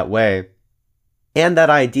time in that way. And that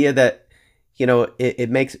idea that, it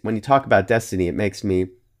makes, when you talk about destiny, it makes me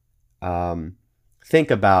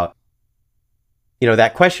think about,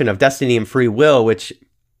 that question of destiny and free will, which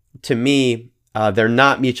to me, they're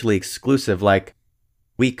not mutually exclusive. Like,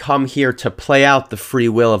 we come here to play out the free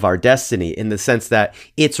will of our destiny in the sense that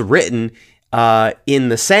it's written in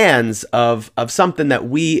the sands of something that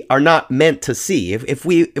we are not meant to see. If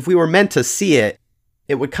we were meant to see it,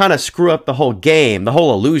 it would kind of screw up the whole game, the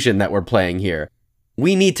whole illusion that we're playing here.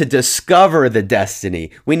 We need to discover the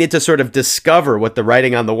destiny. We need to sort of discover what the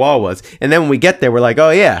writing on the wall was. And then when we get there, we're like, oh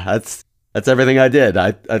yeah, that's everything I did.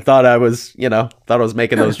 I thought I was,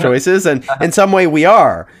 making those choices. And in some way we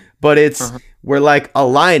are, but we're like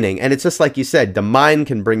aligning. And it's just like you said, the mind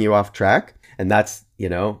can bring you off track. And that's,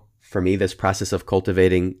 for me, this process of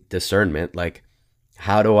cultivating discernment, like,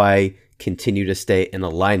 how do I continue to stay in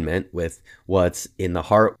alignment with what's in the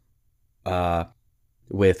heart,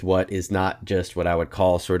 with what is not just what I would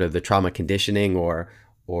call sort of the trauma conditioning or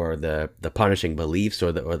the punishing beliefs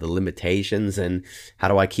or the limitations, and how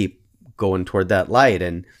do I keep going toward that light?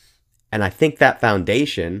 And I think that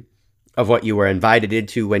foundation of what you were invited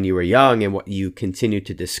into when you were young and what you continue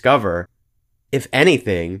to discover, if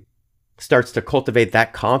anything, starts to cultivate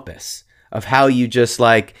that compass of how you just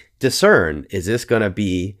like discern, is this going to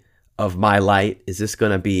be of my light? Is this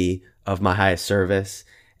going to be of my highest service?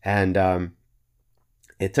 And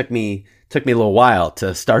it took me a little while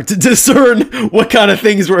to start to discern what kind of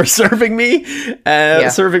things were serving me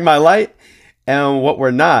and serving my light and what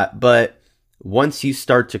were not. But once you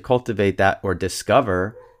start to cultivate that or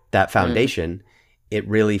discover that foundation, it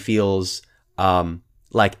really feels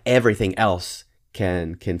like everything else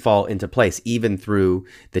can fall into place, even through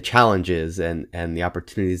the challenges and the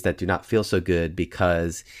opportunities that do not feel so good,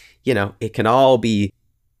 because, it can all be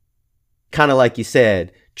kind of, like you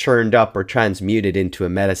said, churned up or transmuted into a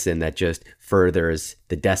medicine that just furthers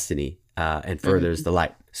the destiny and furthers the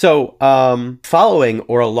light. So following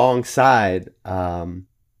or alongside the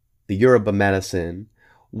Yoruba medicine,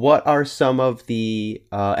 what are some of the,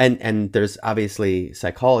 and there's obviously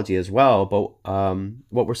psychology as well, but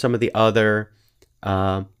what were some of the other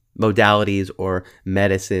modalities or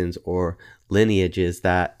medicines or lineages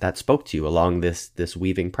that spoke to you along this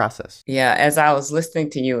weaving process? Yeah, as I was listening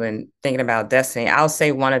to you and thinking about destiny, I'll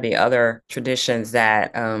say one of the other traditions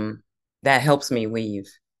that that helps me weave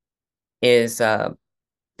is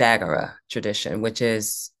Dagara tradition, which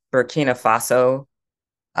is Burkina Faso.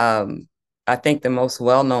 I think the most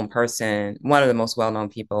well-known person, one of the most well-known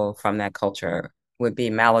people from that culture, would be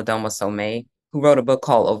Malidoma Somé, who wrote a book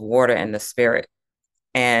called Of Water and the Spirit.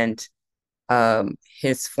 And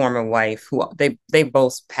his former wife, who they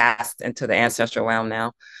both passed into the ancestral realm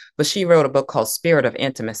now, but she wrote a book called Spirit of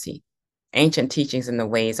Intimacy, Ancient Teachings and the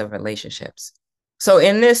Ways of Relationships. So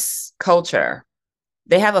in this culture,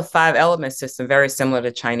 they have a 5-element system very similar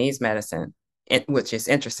to Chinese medicine. which is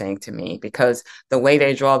interesting to me because the way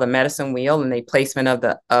they draw the medicine wheel and the placement of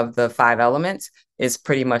the five elements is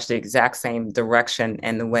pretty much the exact same direction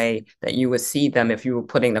and the way that you would see them if you were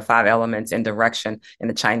putting the five elements in direction in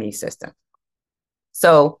the Chinese system.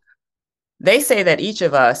 So they say that each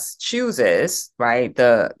of us chooses, right,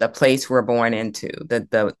 the place we're born into.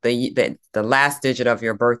 The last digit of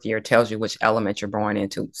your birth year tells you which element you're born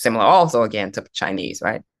into. Similar also again to Chinese,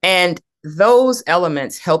 right? And those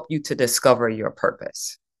elements help you to discover your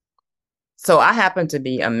purpose. So I happen to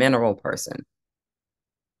be a mineral person.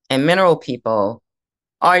 And mineral people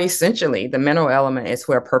are essentially, the mineral element is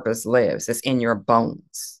where purpose lives. It's in your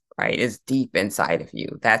bones, right? It's deep inside of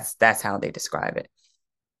you. That's how they describe it.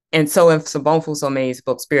 And so in Sabon Fusome's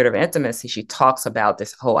book, Spirit of Intimacy, she talks about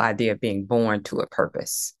this whole idea of being born to a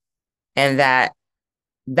purpose. And that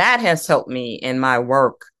has helped me in my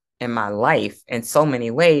work, in my life, in so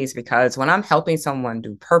many ways, because when I'm helping someone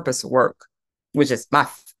do purpose work, which is my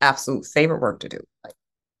absolute favorite work to do, like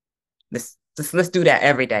let's do that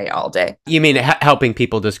every day, all day. You mean helping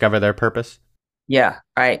people discover their purpose? Yeah,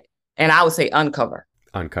 right. And I would say uncover.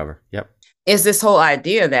 Uncover, yep. Is this whole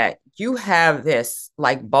idea that you have this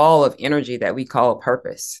like ball of energy that we call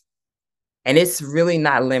purpose. And it's really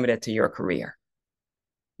not limited to your career.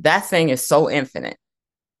 That thing is so infinite.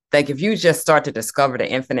 Like if you just start to discover the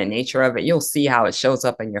infinite nature of it, you'll see how it shows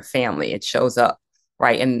up in your family. It shows up,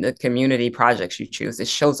 right, in the community projects you choose. It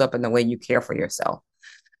shows up in the way you care for yourself.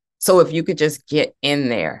 So if you could just get in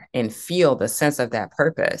there and feel the sense of that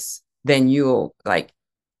purpose, then you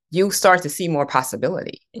start to see more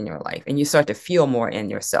possibility in your life and you start to feel more in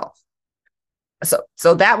yourself.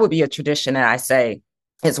 So that would be a tradition that I say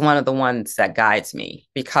is one of the ones that guides me,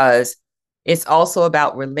 because it's also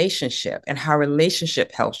about relationship and how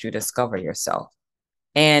relationship helps you discover yourself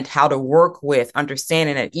and how to work with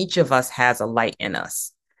understanding that each of us has a light in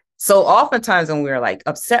us. So oftentimes when we're like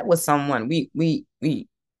upset with someone, we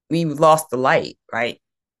lost the light, right?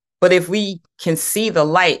 But if we can see the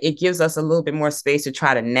light, it gives us a little bit more space to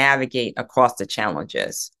try to navigate across the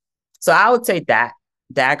challenges. So I would say that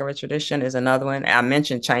Dagara tradition is another one. I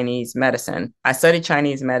mentioned Chinese medicine. I study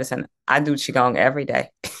Chinese medicine. I do Qigong every day.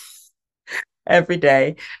 Every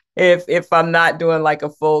day. If I'm not doing like a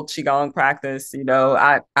full Qigong practice,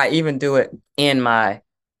 I even do it in my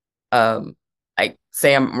like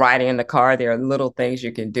say I'm riding in the car, there are little things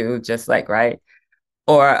you can do just like, right?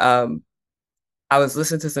 Or I was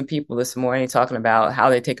listening to some people this morning talking about how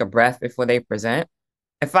they take a breath before they present.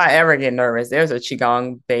 If I ever get nervous, there's a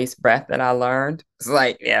Qigong based breath that I learned. It's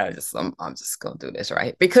like, yeah, I'm just gonna do this,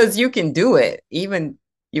 right? Because you can do it. Even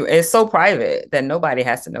it's so private that nobody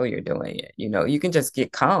has to know you're doing it. You can just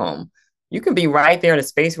get calm. You can be right there in a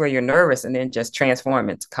space where you're nervous and then just transform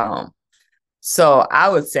into calm. So I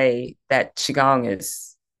would say that Qigong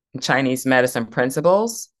is Chinese medicine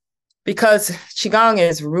principles, because Qigong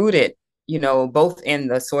is rooted, both in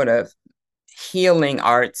the sort of healing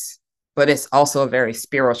arts, but it's also a very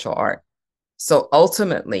spiritual art. So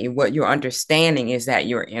ultimately, what you're understanding is that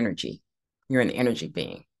you're energy. You're an energy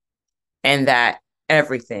being. And that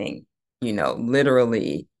everything,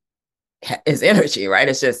 literally is energy, right?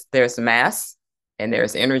 It's just there's mass and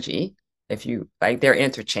there's energy. If you like, they're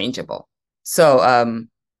interchangeable. So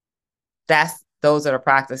those are the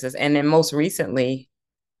practices. And then most recently,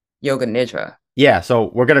 Yoga Nidra. Yeah,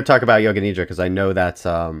 so we're going to talk about Yoga Nidra because I know that's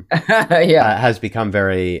has become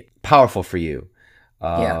very powerful for you.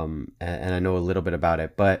 And I know a little bit about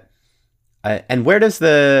it. But and where does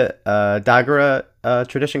the Dagara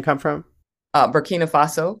tradition come from? Burkina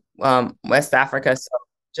Faso, West Africa, so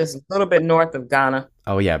just a little bit north of Ghana.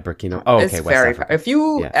 Oh yeah, Burkina. Oh, okay, West Africa. If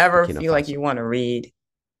you ever feel like you want to read,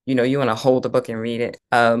 you want to hold a book and read it,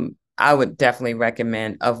 I would definitely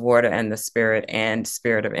recommend Of Water and the Spirit and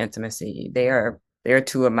Spirit of Intimacy. They are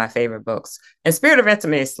two of my favorite books. And Spirit of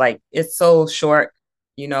Intimacy is like, it's so short,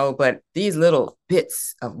 but these little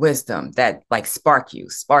bits of wisdom that like spark you.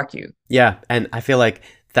 Yeah, and I feel like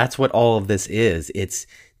that's what all of this is. It's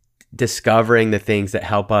discovering the things that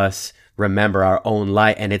help us remember our own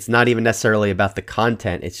light. And it's not even necessarily about the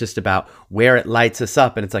content. It's just about where it lights us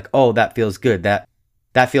up. And it's like, oh, that feels good. That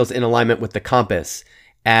feels in alignment with the compass.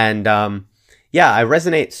 And I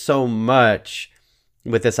resonate so much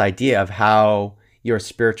with this idea of how your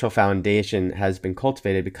spiritual foundation has been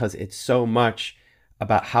cultivated, because it's so much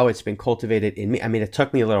about how it's been cultivated in me. I mean, it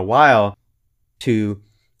took me a little while to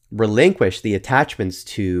relinquish the attachments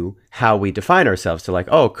to how we define ourselves. So like,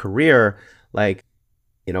 oh, career, like,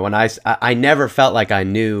 when I never felt like I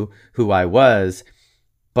knew who I was,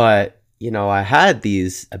 but I had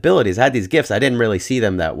these abilities, I had these gifts. I didn't really see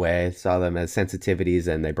them that way. I saw them as sensitivities,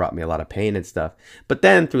 and they brought me a lot of pain and stuff. But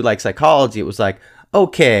then through like psychology, it was like,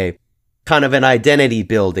 okay, kind of an identity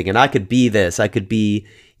building, and I could be this. I could be,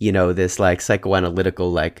 this like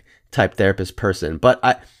psychoanalytical like type therapist person.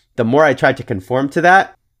 But the more I tried to conform to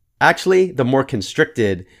that, actually, the more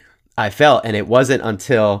constricted I felt. And it wasn't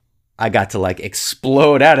until I got to like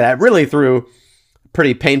explode out of that, really through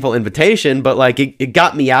pretty painful invitation, but like it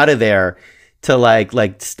got me out of there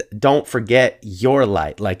to don't forget your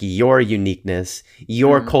light, like your uniqueness,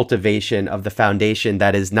 your cultivation of the foundation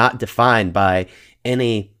that is not defined by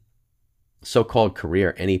any so-called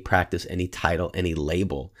career, any practice, any title, any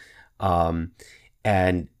label.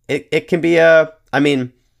 And it can be I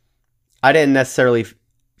mean, I didn't necessarily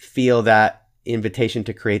feel that invitation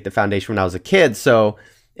to create the foundation when I was a kid. So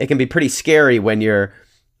it can be pretty scary when you're,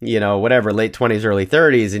 whatever, late 20s, early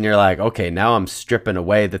 30s, and you're like, okay, now I'm stripping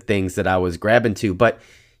away the things that I was grabbing to. But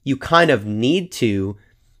you kind of need to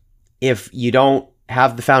if you don't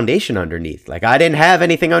have the foundation underneath. Like, I didn't have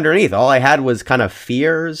anything underneath. All I had was kind of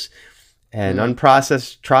fears and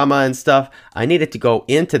unprocessed trauma and stuff. I needed to go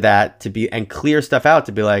into that and clear stuff out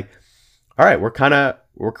to be like, all right,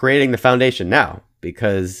 we're creating the foundation now,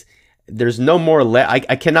 because there's no more, I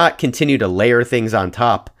cannot continue to layer things on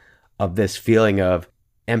top of this feeling of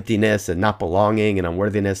emptiness and not belonging and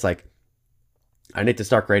unworthiness. Like, I need to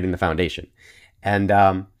start creating the foundation. And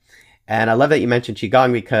I love that you mentioned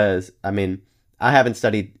Qigong, because I mean, I haven't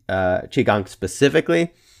studied Qigong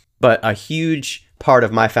specifically, but a huge part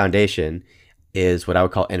of my foundation is what I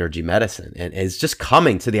would call energy medicine, and is just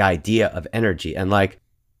coming to the idea of energy. And like,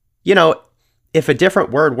 if a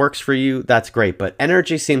different word works for you, that's great. But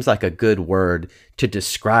energy seems like a good word to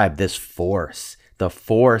describe this force, the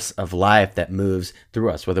force of life that moves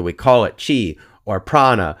through us, whether we call it chi or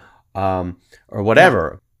prana or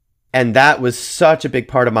whatever. Yeah. And that was such a big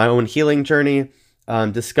part of my own healing journey,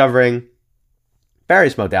 discovering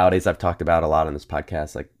various modalities I've talked about a lot on this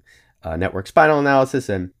podcast, like network spinal analysis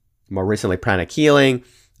and more recently pranic healing.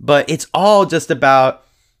 But it's all just about,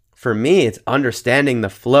 for me, it's understanding the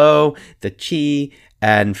flow, the chi,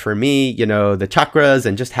 and for me, the chakras,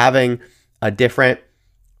 and just having a different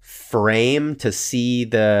frame to see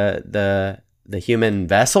the human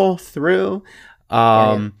vessel through,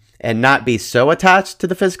 and not be so attached to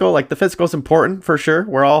the physical. Like, the physical is important for sure.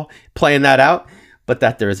 We're all playing that out, but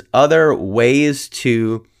that there's other ways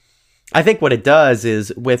to. I think what it does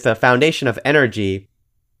is, with a foundation of energy,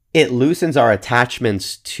 it loosens our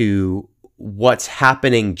attachments to what's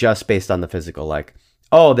happening just based on the physical. Like,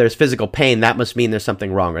 oh, there's physical pain, that must mean there's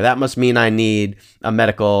something wrong, or that must mean I need a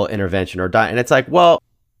medical intervention or diet. And it's like, well,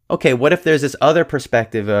 okay, what if there's this other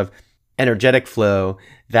perspective of energetic flow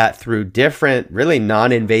that through different, really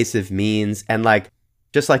non-invasive means, and like,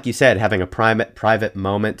 just like you said, having a private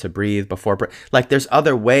moment to breathe before, like, there's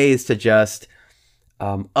other ways to just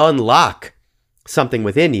unlock something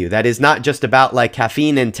within you that is not just about like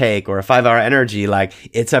caffeine intake or a 5-hour energy. Like,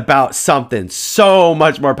 it's about something so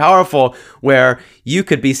much more powerful, where you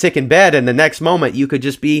could be sick in bed and the next moment you could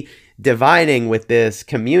just be divining with this,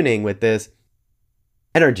 communing with this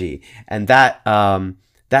energy. And that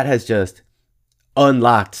has just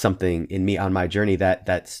unlocked something in me on my journey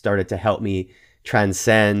that started to help me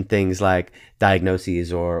transcend things like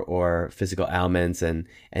diagnoses or physical ailments, and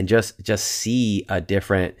just see a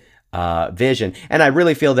different vision. And I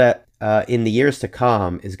really feel that in the years to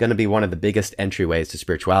come is going to be one of the biggest entryways to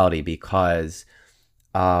spirituality, because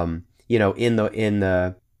in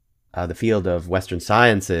the field of Western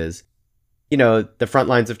sciences, the front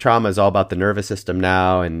lines of trauma is all about the nervous system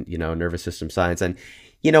now, and nervous system science. And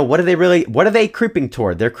what are they creeping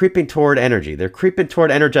toward? They're creeping toward energy. They're creeping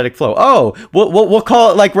toward energetic flow. Oh, we'll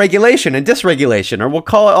call it like regulation and dysregulation, or we'll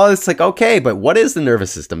call it all this. Like, okay, but what is the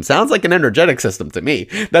nervous system? Sounds like an energetic system to me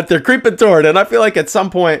that they're creeping toward. And I feel like at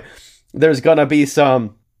some point there's gonna be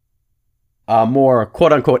some more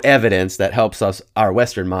quote unquote evidence that helps us, our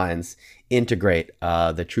Western minds, integrate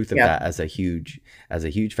the truth of that as a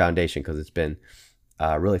huge foundation, because it's been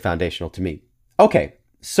really foundational to me. Okay,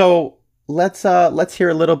 so let's hear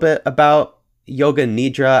a little bit about yoga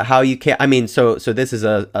nidra, how you can. I mean, so this is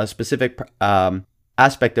a specific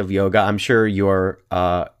aspect of yoga. I'm sure your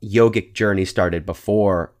yogic journey started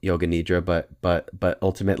before yoga nidra, but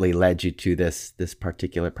ultimately led you to this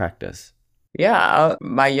particular practice. Yeah,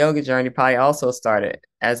 my yoga journey probably also started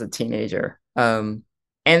as a teenager. And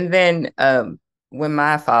then when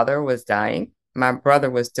my father was dying, my brother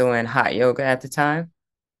was doing hot yoga at the time,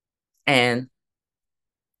 and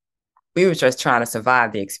we were just trying to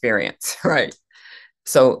survive the experience, right?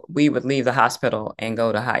 So we would leave the hospital and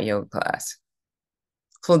go to hot yoga class.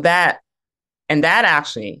 So that And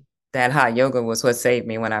that hot yoga was what saved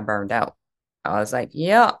me when I burned out. I was like,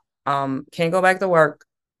 yeah, can't go back to work.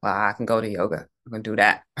 Well, I can go to yoga. I'm gonna do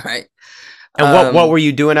that, right? And what were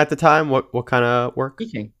you doing at the time? What kind of work?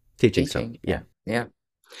 Teaching, Teaching stuff. teaching, Yeah. yeah.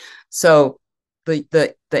 So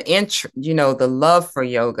the love for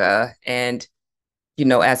yoga and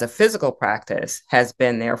as a physical practice has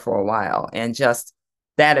been there for a while, and just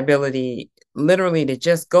that ability literally to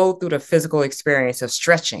just go through the physical experience of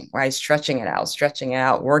stretching, right? Stretching it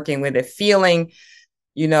out, working with it, feeling,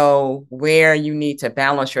 where you need to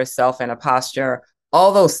balance yourself in a posture.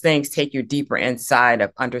 All those things take you deeper inside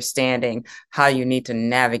of understanding how you need to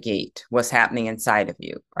navigate what's happening inside of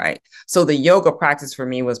you, right? So the yoga practice for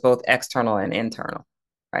me was both external and internal,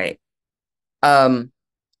 right? And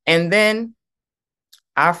then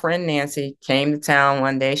our friend Nancy came to town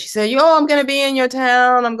one day. She said, yo, I'm going to be in your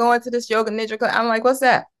town. I'm going to this yoga nidra class. I'm like, what's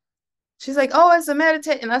that? She's like, oh, it's a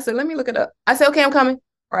meditation. And I said, let me look it up. I said, okay, I'm coming.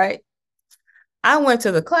 Right. I went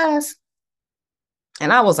to the class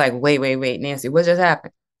and I was like, wait, Nancy, what just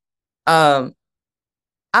happened? I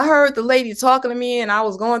heard the lady talking to me and I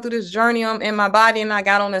was going through this journey in my body, and I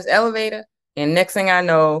got on this elevator. And next thing I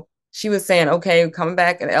know, she was saying, okay, coming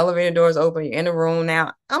back and the elevator doors open. You're in the room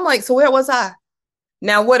now. I'm like, so where was I?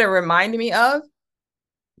 Now, what it reminded me of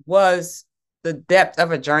was the depth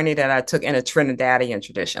of a journey that I took in a Trinidadian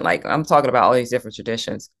tradition. Like, I'm talking about all these different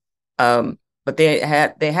traditions. But they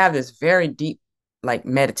have this very deep like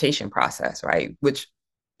meditation process, right? Which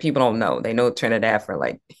people don't know. They know Trinidad for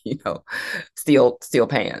like, steel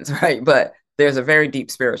pans, right? But there's a very deep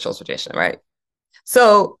spiritual tradition, right?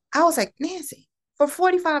 So I was like, Nancy, for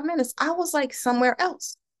 45 minutes, I was like somewhere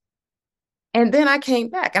else. And then I came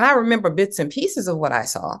back and I remember bits and pieces of what I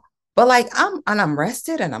saw, but like I'm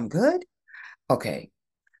rested and I'm good. Okay.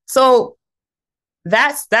 So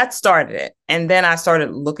that started it. And then I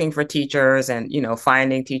started looking for teachers and,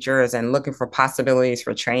 finding teachers and looking for possibilities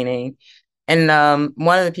for training. And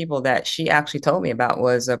one of the people that she actually told me about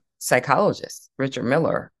was a psychologist, Richard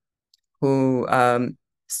Miller, who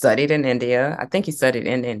studied in India. I think he studied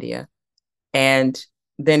in India. And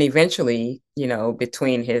then eventually,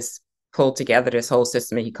 between his pulled together this whole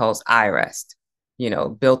system he calls IREST,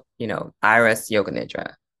 built, IREST Yoga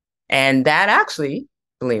Nidra. And that actually,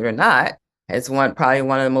 believe it or not, is probably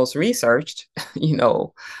one of the most researched,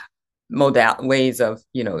 ways of,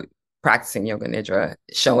 practicing yoga nidra,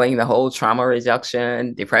 showing the whole trauma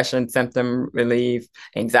reduction, depression symptom relief,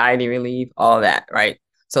 anxiety relief, all that, right?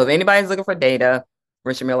 So if anybody's looking for data,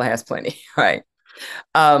 Richard Miller has plenty, right?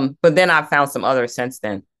 But then I found some others since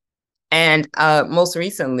then. And most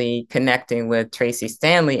recently connecting with Tracy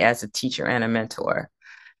Stanley as a teacher and a mentor.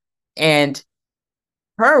 And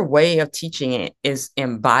her way of teaching it is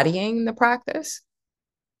embodying the practice.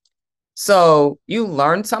 So you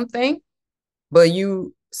learn something, but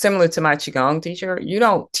similar to my Qigong teacher, you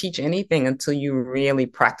don't teach anything until you really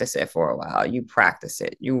practice it for a while. You practice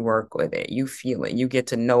it, you work with it, you feel it, you get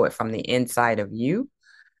to know it from the inside of you.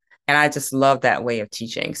 And I just love that way of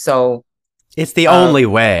teaching. So it's the only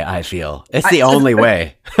way, I feel. It's the only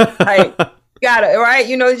way. Right. Got it, right?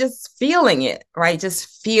 Just feeling it, right?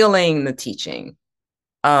 Just feeling the teaching.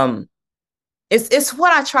 It's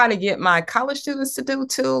what I try to get my college students to do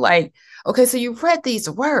too. Like, okay, so you've read these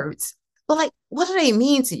words, but like, what do they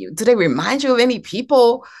mean to you? Do they remind you of any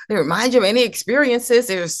people? They remind you of any experiences?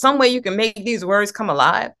 There's some way you can make these words come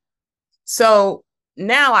alive. So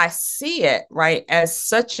now I see it, right, as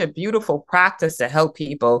such a beautiful practice to help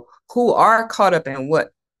people who are caught up in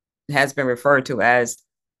what has been referred to as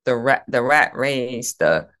the rat race,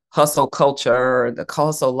 the hustle culture, the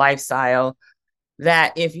hustle lifestyle,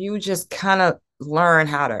 that if you just kind of learn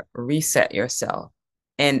how to reset yourself.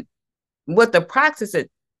 And what the practice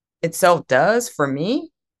itself does for me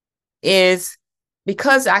is,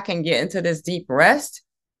 because I can get into this deep rest,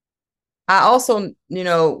 I also,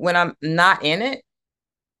 when I'm not in it,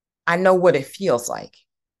 I know what it feels like.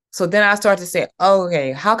 So then I start to say,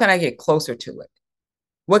 okay, how can I get closer to it?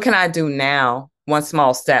 What can I do now? One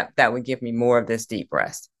small step that would give me more of this deep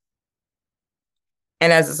rest.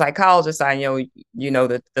 And as a psychologist, I know,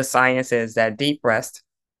 that the science is that deep rest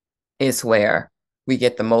is where we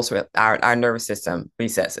get the most, our nervous system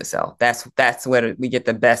resets itself. That's where we get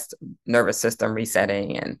the best nervous system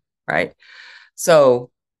resetting, and right.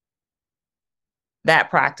 So that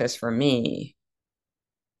practice for me,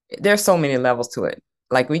 there's so many levels to it.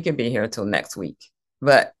 Like, we could be here until next week.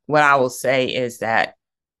 But what I will say is that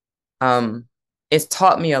it's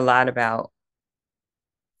taught me a lot about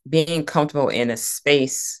being comfortable in a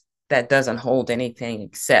space that doesn't hold anything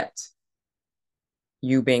except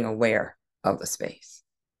you being aware of the space.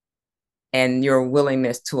 and your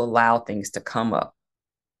willingness to allow things to come up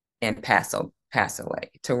and pass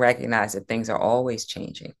away, to recognize that things are always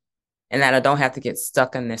changing and that I don't have to get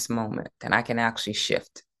stuck in this moment, that I can actually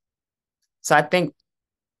shift. So I think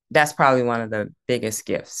that's probably one of the biggest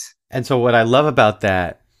gifts. And so what I love about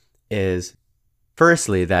that is,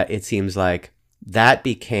 firstly, that it seems like that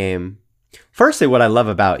became, firstly, what I love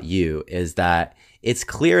about you is that it's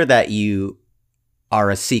clear that you are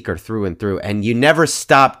a seeker through and through, and you never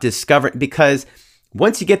stop discovering, because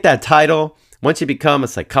once you get that title, once you become a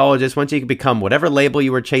psychologist, once you become whatever label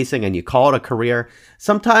you were chasing and you call it a career,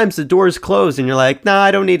 sometimes the doors close and you're like, nah,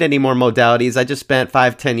 I don't need any more modalities. I just spent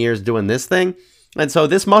 5-10 years doing this thing. And so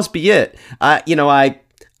this must be it.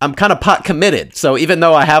 I'm kind of pot committed. So even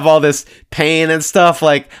though I have all this pain and stuff,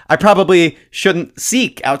 like I probably shouldn't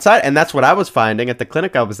seek outside. And that's what I was finding at the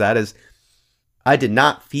clinic I was at, is I did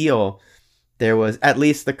not feel there was at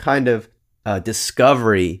least the kind of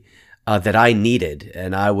discovery that I needed.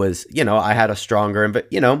 And I was, I had a stronger, but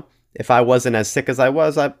if I wasn't as sick as I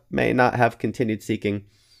was, I may not have continued seeking.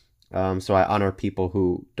 So I honor people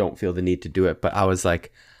who don't feel the need to do it. But I was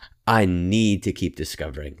like, I need to keep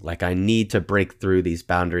discovering. Like, I need to break through these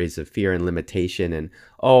boundaries of fear and limitation. And,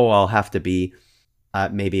 I'll have to be,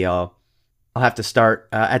 maybe I'll have to start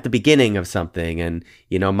at the beginning of something. And,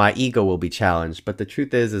 my ego will be challenged. But the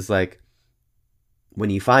truth is like, when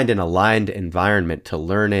you find an aligned environment to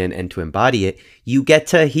learn in and to embody it, you get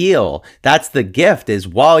to heal. That's the gift, is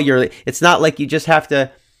it's not like you just have to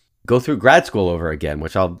go through grad school over again,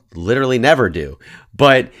 which I'll literally never do.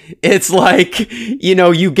 But it's like,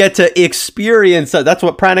 you get to experience, that's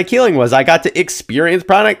what pranic healing was. I got to experience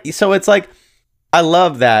pranic. So it's like, I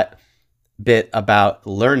love that bit about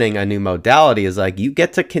learning a new modality, is like, you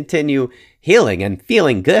get to continue healing and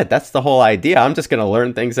feeling good. That's the whole idea. I'm just going to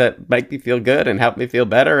learn things that make me feel good and help me feel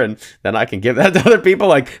better. And then I can give that to other people.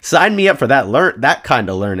 Like, sign me up for that kind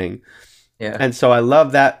of learning. Yeah. And so I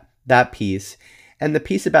love that piece. And the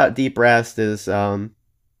piece about deep rest is,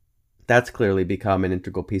 that's clearly become an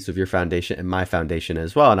integral piece of your foundation and my foundation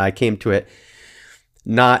as well. And I came to it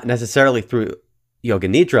not necessarily through Yoga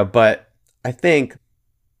Nidra, but I think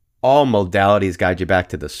all modalities guide you back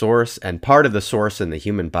to the source. And part of the source in the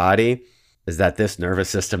human body is that this nervous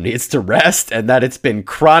system needs to rest, and that it's been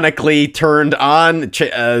chronically turned on,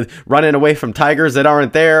 running away from tigers that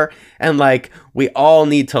aren't there. And like, we all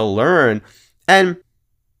need to learn. And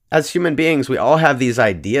as human beings, we all have these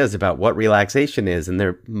ideas about what relaxation is,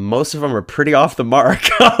 and most of them are pretty off the mark.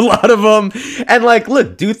 A lot of them. And like,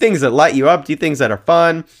 look, do things that light you up, do things that are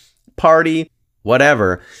fun, party,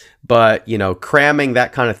 whatever. But, cramming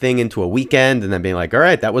that kind of thing into a weekend and then being like, all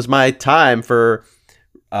right, that was my time for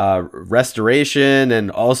restoration and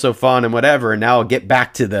also fun and whatever, and now I'll get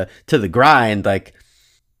back to the grind. Like,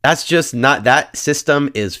 that's just not, that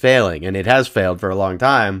system is failing, and it has failed for a long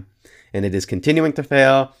time, and it is continuing to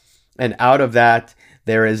fail. And out of that,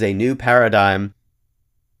 there is a new paradigm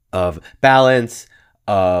of balance,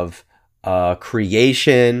 of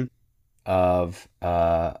creation, of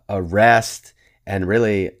a rest, and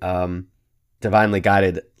really divinely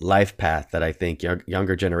guided life path that I think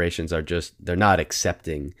younger generations are they're not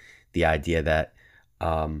accepting the idea that,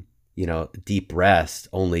 deep rest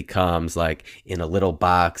only comes like in a little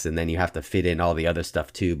box, and then you have to fit in all the other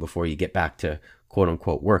stuff too before you get back to quote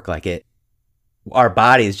unquote work. Like, our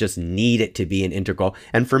bodies just need it to be an integral.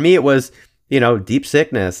 And for me, it was, deep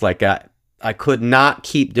sickness. Like, I could not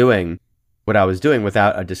keep doing what I was doing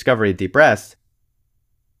without a discovery of deep rest.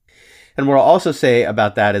 And what I'll also say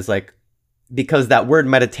about that is like, because that word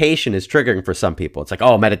meditation is triggering for some people. It's like,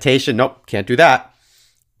 oh, meditation, nope, can't do that.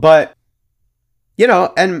 But,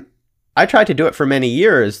 and I tried to do it for many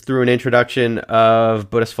years through an introduction of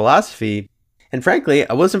Buddhist philosophy. And frankly,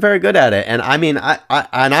 I wasn't very good at it. And I mean,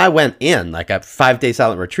 I went in like a 5-day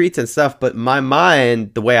silent retreats and stuff, but my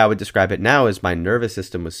mind, the way I would describe it now, is my nervous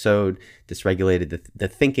system was so dysregulated. The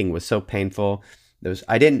thinking was so painful.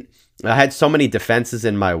 I had so many defenses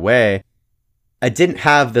in my way. I didn't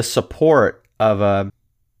have the support of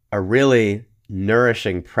a really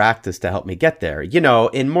nourishing practice to help me get there.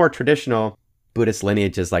 In more traditional Buddhist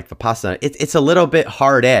lineages like Vipassana, it's a little bit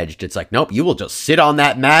hard-edged. It's like, nope, you will just sit on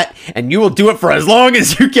that mat and you will do it for as long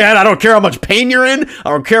as you can. I don't care how much pain you're in. I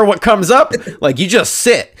don't care what comes up. Like, you just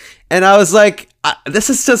sit. And I was like, this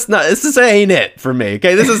ain't it for me.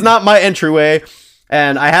 Okay, this is not my entryway.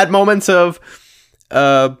 And I had moments of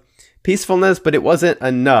peacefulness, but it wasn't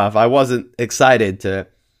enough. I wasn't excited to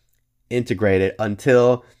integrate it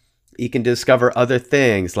until you can discover other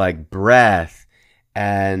things like breath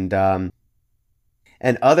and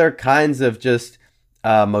other kinds of just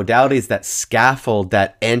modalities that scaffold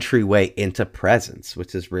that entryway into presence,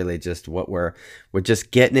 which is really just what we're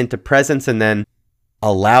just getting into presence and then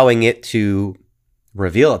allowing it to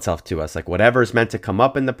reveal itself to us. Like whatever is meant to come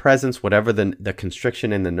up in the presence, whatever the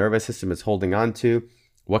constriction in the nervous system is holding on to,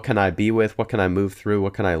 what can I be with? What can I move through?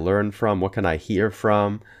 What can I learn from? What can I hear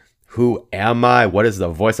from? Who am I? What is the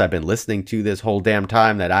voice I've been listening to this whole damn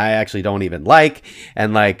time that I actually don't even like?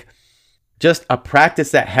 And like just a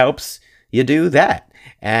practice that helps you do that.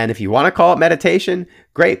 And if you want to call it meditation,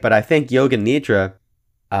 great. But I think Yoga Nidra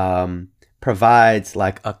provides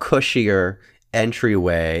like a cushier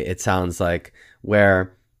entryway, it sounds like,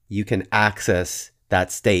 where you can access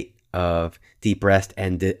that state of deep rest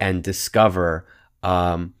and discover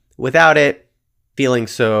without it feeling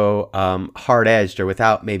so hard-edged or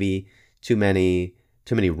without maybe too many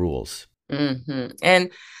rules. Mm-hmm. And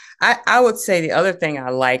I would say the other thing I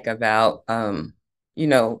like about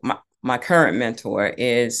my current mentor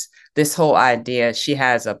is this whole idea. She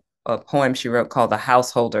has a poem she wrote called The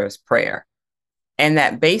Householder's Prayer. And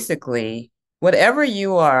that basically, whatever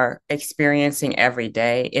you are experiencing every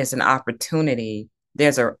day is an opportunity.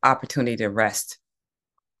 There's an opportunity to rest.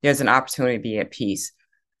 There's an opportunity to be at peace.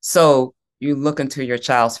 So you look into your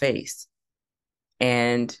child's face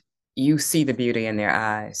and you see the beauty in their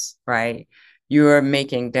eyes, right? You're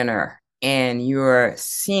making dinner and you're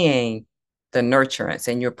seeing the nurturance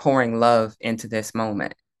and you're pouring love into this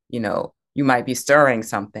moment. You might be stirring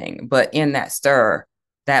something, but in that stir,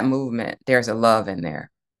 that movement, there's a love in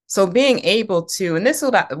there. So being able to, and this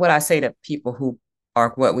is what I say to people who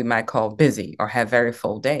are what we might call busy or have very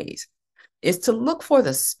full days, is to look for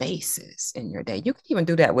the spaces in your day. You can even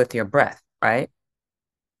do that with your breath, right?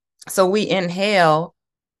 So we inhale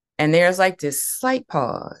and there's like this slight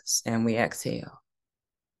pause and we exhale.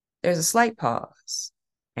 There's a slight pause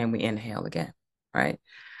and we inhale again, right?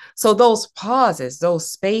 So those pauses,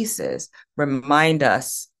 those spaces remind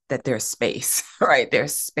us that there's space, right?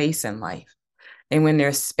 There's space in life. And when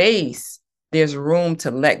there's space, there's room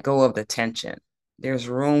to let go of the tension. There's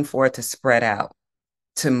room for it to spread out,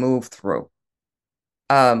 to move through.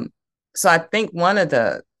 So I think one of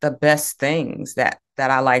the best things that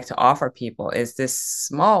I like to offer people is this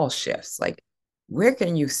small shifts. Like, where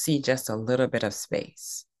can you see just a little bit of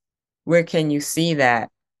space? Where can you see that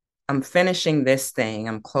I'm finishing this thing,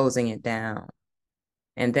 I'm closing it down,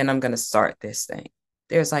 and then I'm going to start this thing?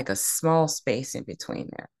 There's like a small space in between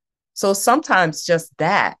there. So sometimes just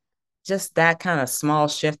that kind of small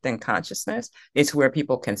shift in consciousness is where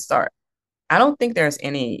people can start. I don't think there's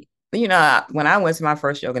any, when I went to my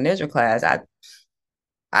first Yoga Nidra class,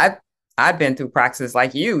 I've been through practices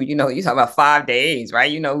like you talk about 5 days,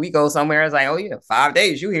 right? We go somewhere, it's like, oh yeah, 5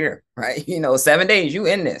 days, you here, right? 7 days, you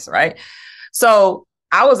in this, right? So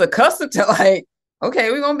I was accustomed to like,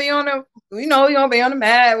 okay, we're going to be on we're going to be on the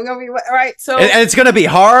mat. We're going to be right. So, and it's going to be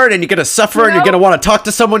hard and you're going to suffer and you're going to want to talk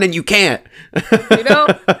to someone and you can't, So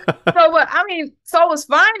it was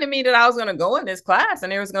fine to me that I was going to go in this class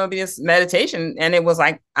and there was going to be this meditation. And it was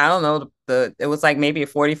like, I don't know, it was like maybe a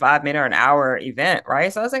 45-minute or an hour event.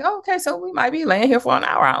 Right. So I was like, oh, okay, so we might be laying here for an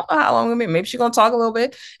hour. I don't know how long we'll be. Maybe she's going to talk a little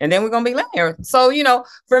bit and then we're going to be laying here. So,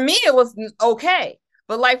 for me, it was okay.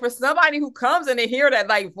 But like for somebody who comes and they hear that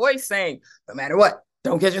like voice saying, no matter what,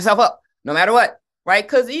 don't get yourself up, no matter what, right?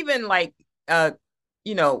 Because even like,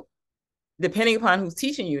 depending upon who's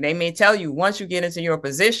teaching you, they may tell you once you get into your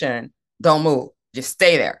position, don't move, just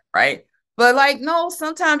stay there, right? But like, no,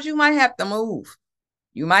 sometimes you might have to move.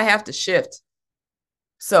 You might have to shift.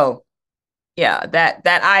 So yeah, that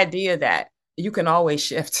idea that you can always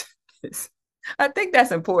shift, I think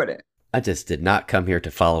that's important. I just did not come here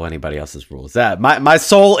to follow anybody else's rules. That my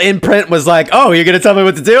sole imprint was like, oh, you're going to tell me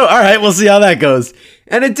what to do? All right, we'll see how that goes.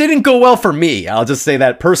 And it didn't go well for me. I'll just say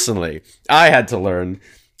that personally. I had to learn.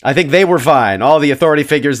 I think they were fine. All the authority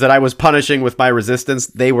figures that I was punishing with my resistance,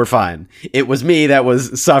 they were fine. It was me that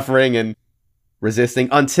was suffering and resisting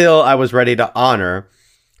until I was ready to honor,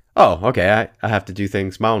 oh, okay, I have to do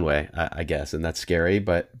things my own way, I guess. And that's scary,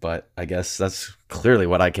 but I guess that's clearly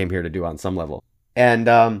what I came here to do on some level.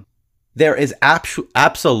 And there is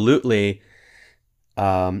absolutely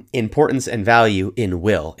importance and value in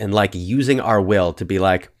will, and like using our will to be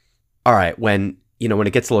like, all right, when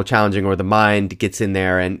it gets a little challenging or the mind gets in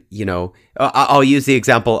there, and I'll use the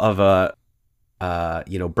example of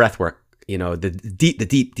breath work,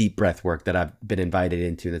 the deep breath work that I've been invited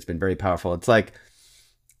into that's been very powerful. It's like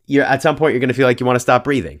at some point you're going to feel like you want to stop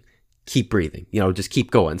breathing. Keep breathing, just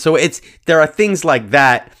keep going. So there are things like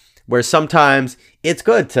that where sometimes it's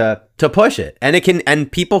good to push it,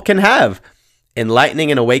 and people can have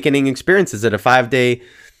enlightening and awakening experiences at a 5-day,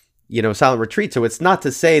 silent retreat. So it's not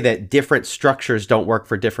to say that different structures don't work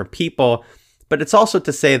for different people, but it's also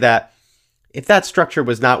to say that if that structure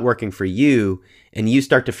was not working for you and you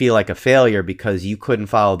start to feel like a failure because you couldn't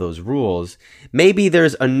follow those rules, maybe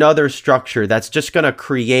there's another structure that's just going to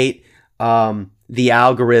create the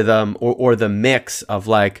algorithm or the mix of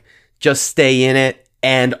like, just stay in it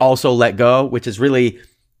and also let go, which is really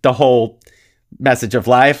the whole message of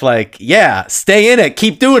life. Like, yeah, stay in it,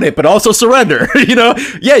 keep doing it, but also surrender.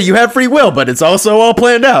 Yeah, you have free will, but it's also all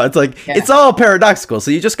planned out. It's like, It's all paradoxical.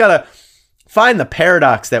 So you just gotta find the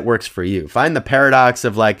paradox that works for you. Find the paradox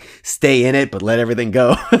of like, stay in it, but let everything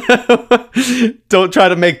go. Don't try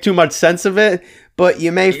to make too much sense of it, but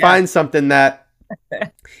you may find something that,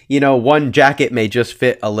 one jacket may just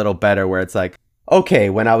fit a little better, where it's like, okay,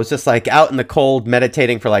 when I was just like out in the cold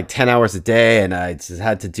meditating for like 10 hours a day and I just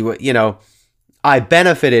had to do it, I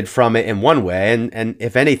benefited from it in one way. And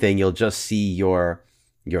if anything, you'll just see your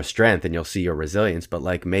strength and you'll see your resilience. But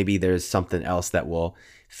like, maybe there's something else that will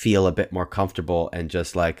feel a bit more comfortable and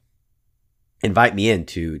just like invite me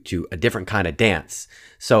into a different kind of dance,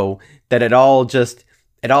 so that it all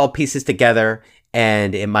pieces together,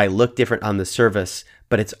 and it might look different on the surface,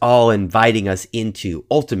 but it's all inviting us into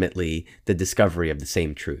ultimately the discovery of the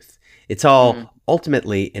same truth. It's all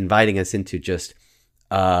ultimately inviting us into just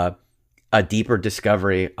a deeper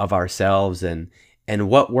discovery of ourselves and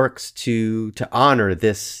what works to honor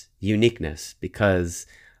this uniqueness, because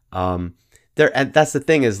and that's the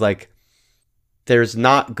thing, is like, there's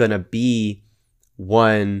not gonna be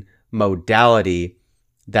one modality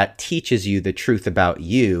that teaches you the truth about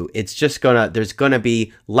you. It's just there's gonna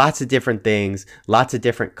be lots of different things, lots of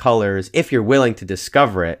different colors, if you're willing to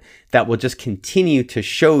discover it, that will just continue to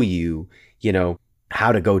show you,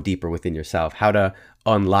 how to go deeper within yourself, how to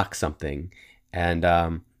unlock something. And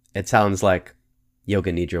it sounds like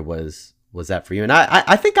Yoga Nidra was that for you. And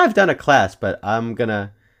I think I've done a class, but I'm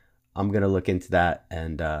gonna look into that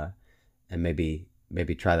and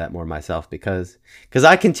maybe try that more myself, because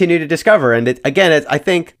I continue to discover. And I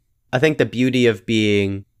think the beauty of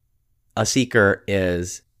being a seeker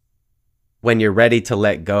is when you're ready to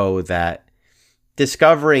let go, that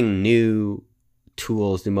discovering new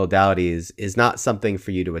tools, new modalities is not something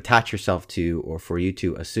for you to attach yourself to, or for you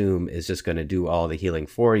to assume is just going to do all the healing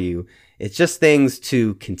for you. It's just things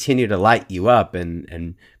to continue to light you up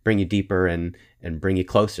and bring you deeper and bring you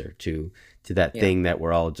closer to that thing that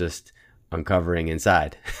we're all just uncovering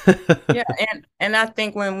inside. And I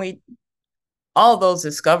think all those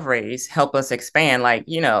discoveries help us expand. Like,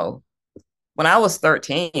 when I was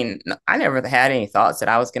 13, I never had any thoughts that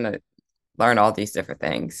I was going to learn all these different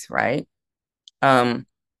things, right?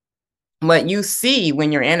 But you see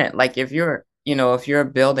when you're in it, like if you're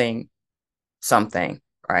building something,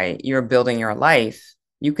 right? You're building your life,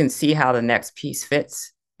 you can see how the next piece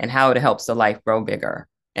fits and how it helps the life grow bigger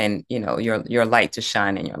and, your light to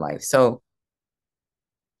shine in your life. So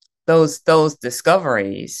those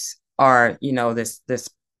discoveries are,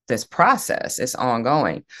 this process is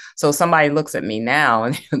ongoing. So somebody looks at me now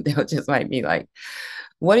and they'll just might be like,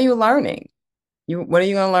 what are you learning? What are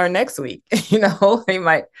you going to learn next week? They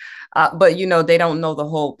might, but they don't know the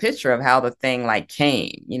whole picture of how the thing like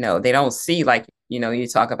came. They don't see, like, you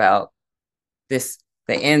talk about the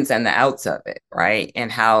ins and the outs of it, right?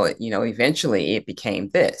 And how eventually it became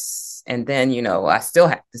this, and then I still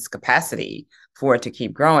have this capacity for it to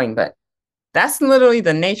keep growing, but that's literally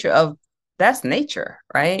that's nature,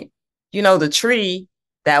 right? The tree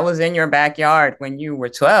that was in your backyard when you were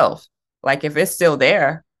 12, like if it's still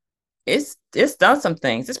there, it's done some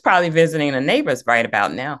things. It's probably visiting the neighbors right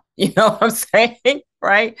about now. You know what I'm saying?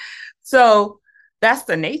 Right. So that's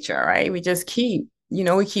the nature, right? We just keep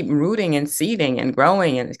rooting and seeding and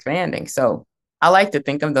growing and expanding. So I like to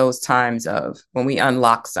think of those times of when we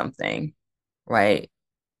unlock something, right?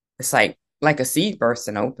 It's like a seed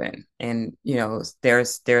bursting open, and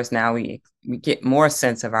there's now we get more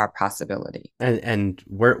sense of our possibility. And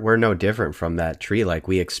we're no different from that tree. Like,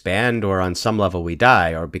 we expand, or on some level we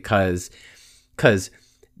die, or because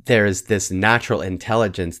there's this natural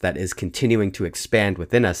intelligence that is continuing to expand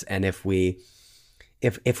within us. And if we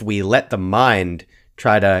let the mind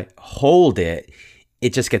try to hold it,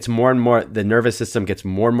 it just gets more and more, the nervous system gets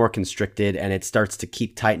more and more constricted, and it starts to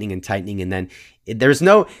keep tightening and tightening. And then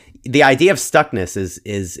the idea of stuckness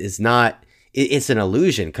is not, it's an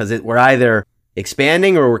illusion, because we're either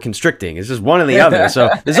expanding or we're constricting. It's just one or the other. So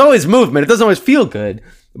there's always movement. It doesn't always feel good,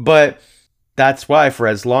 but that's why for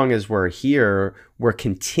as long as we're here, we're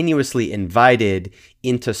continuously invited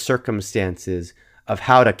into circumstances of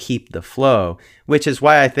how to keep the flow, which is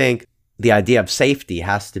why I think the idea of safety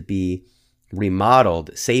has to be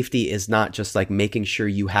remodeled, safety is not just like making sure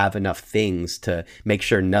you have enough things to make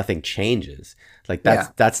sure nothing changes. Like Yeah.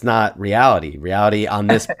 that's not reality. Reality on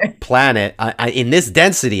this planet, in this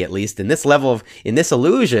density, at least in this level of, in this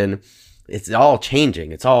illusion, it's all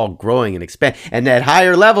changing. It's all growing and expand. And at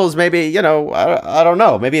higher levels, maybe, you know, I don't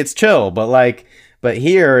know, maybe it's chill, but like, but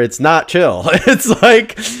here it's not chill. It's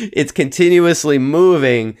like it's continuously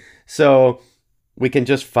moving. So we can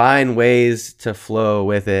just find ways to flow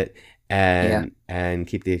with it Yeah. and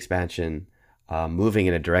keep the expansion moving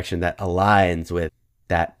in a direction that aligns with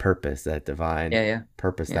that purpose, that divine Yeah. Yeah.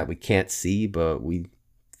 purpose Yeah. that we can't see but we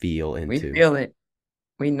feel We into. feel it.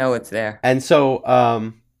 We know it's there. And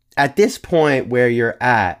so, at this point where you're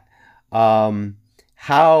at, how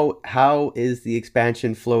is the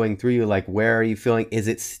expansion flowing through you? Like, where are you feeling? Is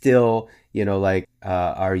it still, you know, like,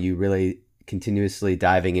 are you really continuously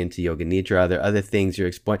diving into yoga nidra? Are there other things you're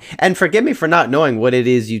exploring? And forgive me for not knowing what it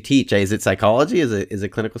is you teach. Is it psychology? Is it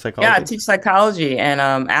clinical Yeah, I psychology? teach psychology and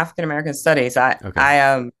African American studies.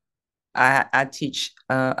 Okay. I teach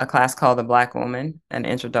a class called The Black Woman, an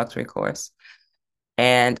introductory course,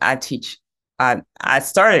 and I teach. I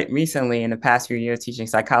started recently in the past few years teaching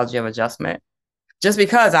psychology of adjustment, just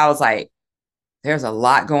because I was like, there's a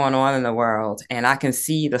lot going on in the world, and I can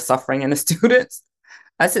see the suffering in the students.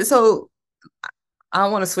 I said, so I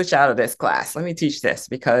want to switch out of this class. Let me teach this,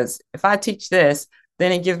 because if I teach this,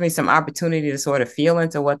 then it gives me some opportunity to sort of feel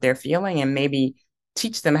into what they're feeling and maybe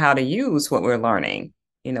teach them how to use what we're learning,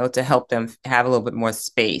 you know, to help them have a little bit more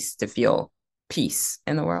space to feel peace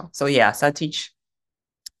in the world. So yes, I teach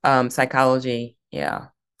psychology, yeah,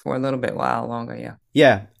 for a little bit while longer, yeah.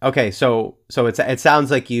 Yeah. Okay. So it sounds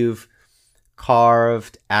like you've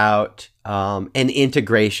carved out an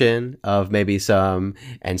integration of maybe some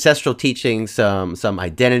ancestral teachings, some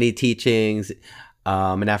identity teachings,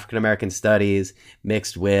 and African American studies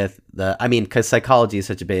mixed with the. I mean, because psychology is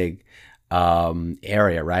such a big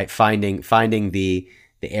area, right? Finding the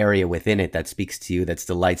area within it that speaks to you, that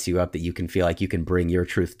delights you up, that you can feel like you can bring your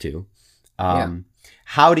truth to. Yeah.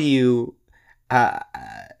 How do you? Uh,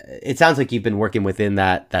 it sounds like you've been working within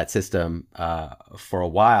that system for a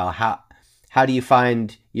while. How do you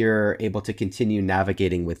find you're able to continue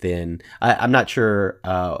navigating within? I'm not sure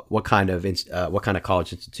what kind of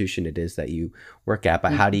college institution it is that you work at,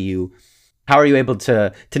 but how are you able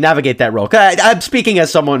to navigate that role? 'Cause I'm speaking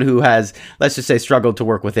as someone who has, let's just say, struggled to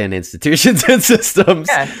work within institutions and systems.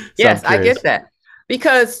 Yeah. So I'm Yes, I curious. get that.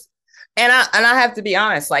 Because and I have to be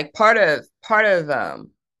honest, like part of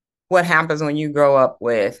what happens when you grow up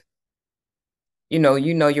with,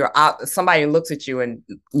 you're out, somebody looks at you and,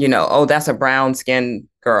 oh, that's a brown skinned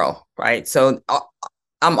girl, right? So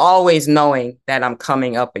I'm always knowing that I'm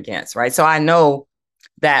coming up against, right? So I know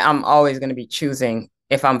that I'm always going to be choosing,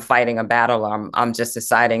 if I'm fighting a battle, I'm just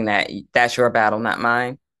deciding that that's your battle, not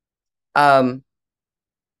mine. Um,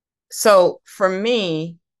 so for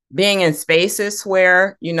me, being in spaces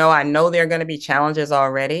where, I know there are going to be challenges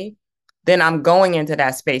already, then I'm going into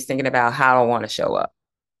that space thinking about how I want to show up.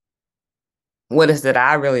 What is it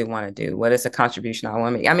I really want to do? What is the contribution I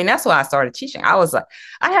want to make? I mean, that's why I started teaching. I was like,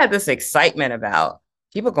 I had this excitement about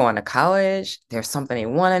people going to college. There's something they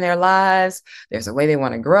want in their lives. There's a way they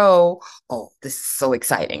want to grow. Oh, this is so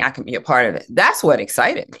exciting. I can be a part of it. That's what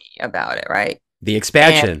excited me about it, right? The And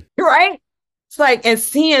expansion. right. It's like, and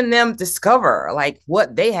seeing them discover like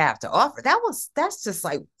what they have to offer. That's just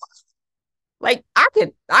like I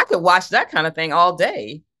could watch that kind of thing all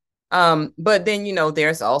day. But then,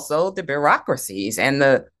 there's also the bureaucracies and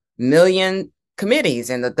the million committees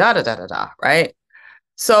and the da da da da da, right?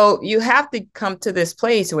 So you have to come to this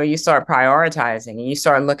place where you start prioritizing and you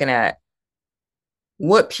start looking at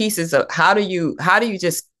what pieces of how do you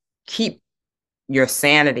just keep your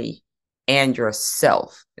sanity and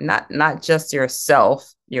yourself, not just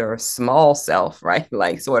yourself, your small self, right?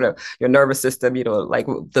 Like sort of your nervous system, like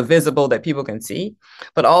the visible that people can see,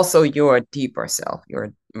 but also your deeper self,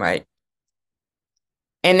 your right.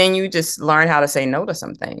 And then you just learn how to say no to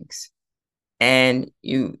some things, and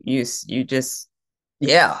you just,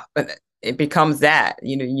 yeah, it becomes that,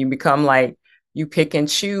 you become like, you pick and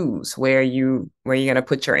choose where you're going to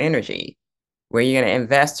put your energy, where you're going to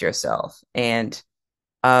invest yourself, and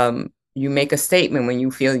you make a statement when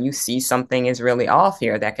you feel you see something is really off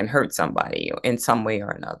here that can hurt somebody in some way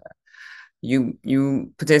or another.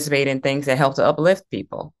 You participate in things that help to uplift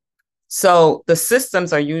people. So the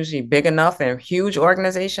systems are usually big enough in huge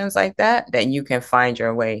organizations like that you can find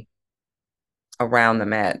your way around the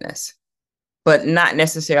madness. But not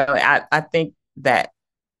necessarily. I think that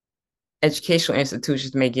educational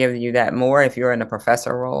institutions may give you that more if you're in a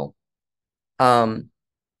professor role. Um,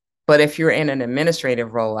 But if you're in an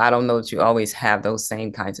administrative role, I don't know that you always have those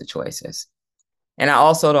same kinds of choices. And I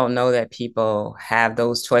also don't know that people have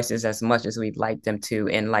those choices as much as we'd like them to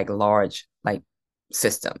in like large like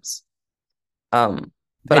systems. But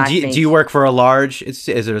And I do think, you work for a large, is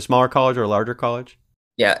it a smaller college or a larger college?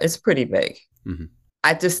 yeah, it's pretty big. Mm-hmm.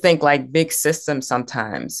 I just think like big systems,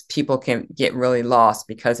 sometimes people can get really lost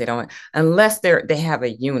because they don't, unless they have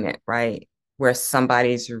a unit, right? Where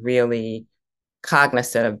somebody's really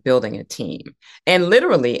cognizant of building a team. And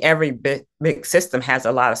literally every big system has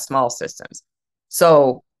a lot of small systems.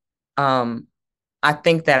 So um, I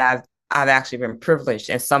think that I've actually been privileged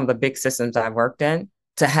in some of the big systems I've worked in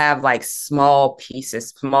to have like small pieces,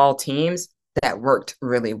 small teams that worked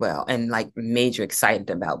really well and like made you excited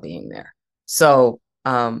about being there. So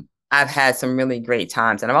I've had some really great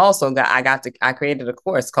times. And I created a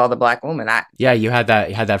course called The Black Woman. Yeah, you had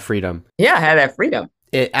that freedom. Yeah, I had that freedom.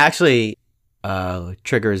 It actually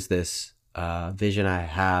triggers this vision I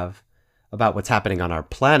have about what's happening on our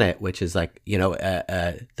planet, which is like,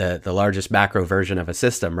 the largest macro version of a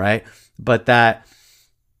system, right? But that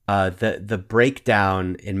the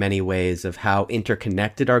breakdown in many ways of how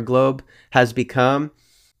interconnected our globe has become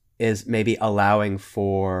is maybe allowing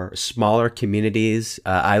for smaller communities.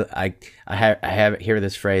 I hear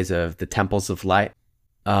this phrase of the temples of light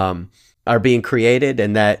are being created,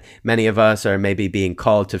 and that many of us are maybe being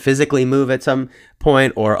called to physically move at some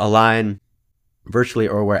point or align virtually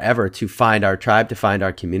or wherever to find our tribe, to find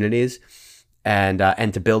our communities, and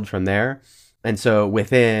to build from there. And so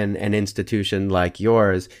within an institution like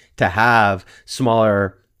yours, to have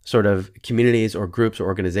smaller sort of communities or groups or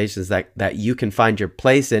organizations that you can find your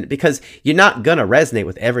place in, because you're not going to resonate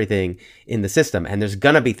with everything in the system. And there's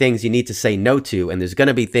going to be things you need to say no to. And there's going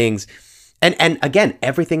to be things, and again,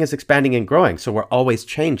 everything is expanding and growing. So we're always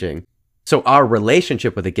changing. So our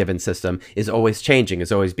relationship with a given system is always changing,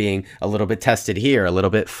 is always being a little bit tested here, a little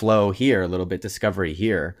bit flow here, a little bit discovery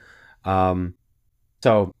here.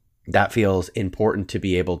 So that feels important to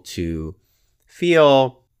be able to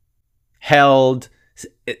feel held,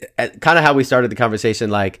 kind of how we started the conversation,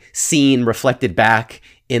 like seen, reflected back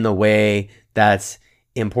in the way that's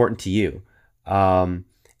important to you. And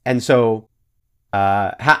so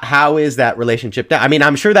how is that relationship now? I mean,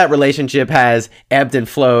 I'm sure that relationship has ebbed and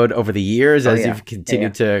flowed over the years as you've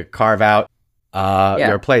continued to carve out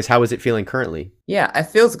your place. How is it feeling currently? Yeah, it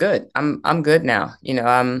feels good. I'm good now.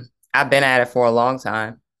 I've been at it for a long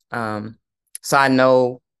time. So I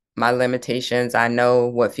know my limitations. I know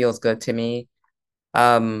what feels good to me.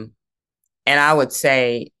 And I would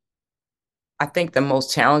say, I think the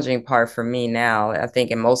most challenging part for me now, I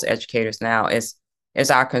think, and most educators now, is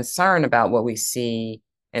our concern about what we see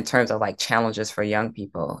in terms of like challenges for young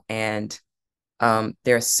people and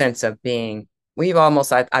their sense of being.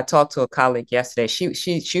 I talked to a colleague yesterday.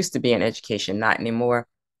 She used to be in education, not anymore,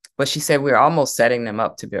 but she said we're almost setting them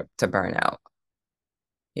up to burn out.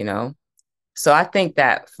 So I think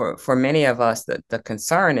that for many of us, the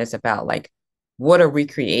concern is about like, what are we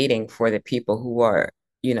creating for the people who are,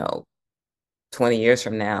 20 years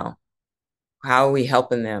from now? How are we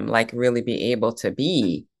helping them like really be able to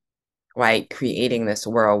be like creating this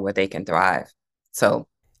world where they can thrive? So,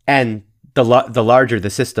 and the larger the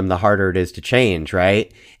system, the harder it is to change,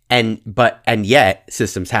 right? And yet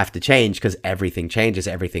systems have to change because everything changes,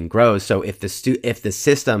 everything grows. So if the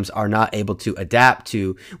systems are not able to adapt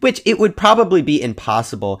to, which it would probably be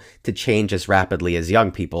impossible to change as rapidly as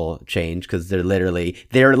young people change, because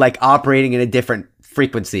they're like operating in a different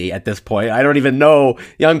frequency at this point. I don't even know.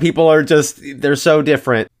 Young people are they're so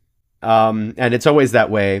different. And it's always that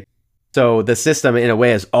way. So the system in a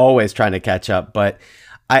way is always trying to catch up, but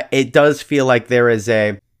it does feel like there is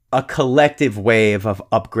a collective wave of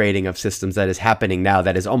upgrading of systems that is happening now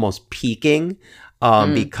that is almost peaking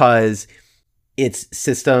because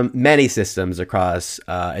many systems across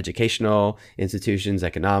educational institutions,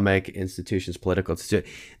 economic institutions, political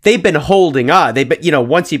institutions, they've been holding on.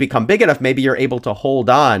 Once you become big enough, maybe you're able to hold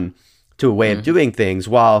on to a way of doing things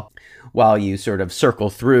while you sort of circle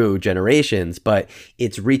through generations, but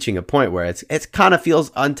it's reaching a point where it's kind of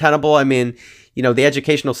feels untenable. I mean, the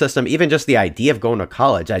educational system, even just the idea of going to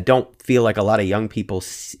college, I don't feel like a lot of young people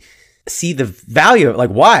see the value of, like,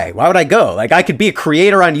 why would I go? Like, I could be a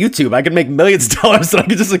creator on YouTube. I could make millions of dollars and I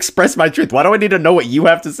could just express my truth. Why do I need to know what you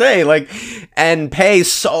have to say? Like, and pay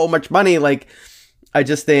so much money? Like, I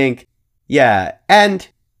just think, yeah. And,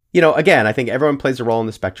 again, I think everyone plays a role in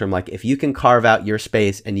the spectrum. Like, if you can carve out your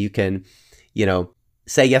space and you can,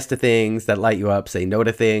 say yes to things that light you up, say no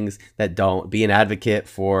to things that don't, be an advocate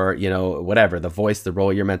for, whatever, the voice, the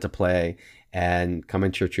role you're meant to play, and come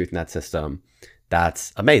into your truth in that system.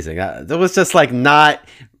 That's amazing. That was just like not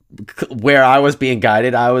where I was being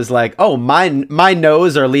guided, I was like, oh, my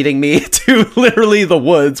nose are leading me to literally the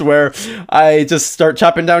woods where I just start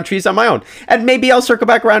chopping down trees on my own. And maybe I'll circle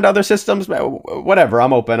back around to other systems. Whatever,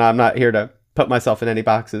 I'm open. I'm not here to put myself in any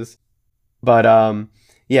boxes. But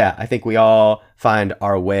yeah, I think we all find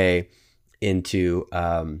our way into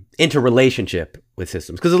relationship with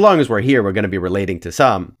systems. Because as long as we're here, we're going to be relating to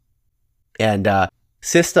some. And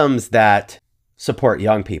systems that support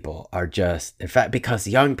young people are just, in fact, because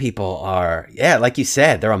young people are, yeah, like you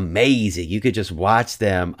said, they're amazing. You could just watch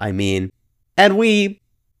them. I mean, and we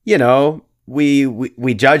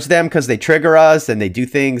judge them because they trigger us and they do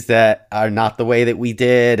things that are not the way that we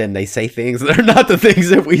did, and they say things that are not the things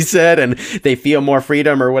that we said, and they feel more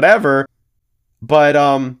freedom or whatever. But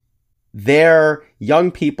their young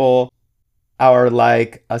people are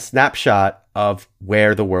like a snapshot of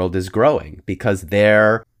where the world is growing, because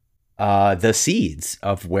they're the seeds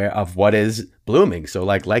of what is blooming. So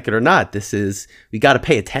like it or not, we got to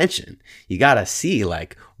pay attention. You got to see,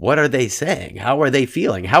 like, what are they saying? How are they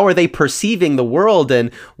feeling? How are they perceiving the world?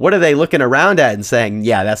 And what are they looking around at and saying,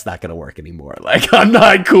 yeah, that's not going to work anymore. Like, I'm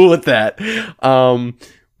not cool with that.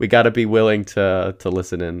 We got to be willing to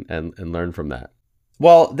listen and learn from that.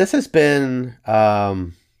 Well, this has been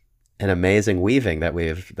an amazing weaving that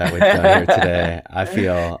we've done here today. I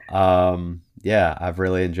feel, yeah, I've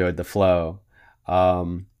really enjoyed the flow,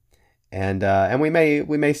 and we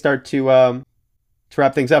may start to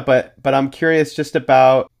wrap things up. But I'm curious just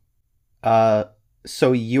about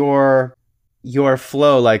so your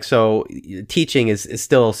flow, like, so teaching is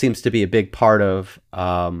still seems to be a big part of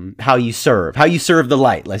how you serve the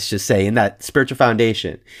light. Let's just say, in that spiritual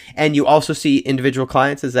foundation, and you also see individual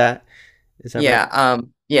clients. Is that yeah, right?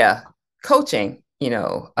 Yeah, coaching.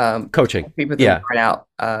 Coaching people through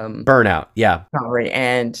burnout, yeah,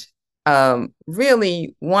 and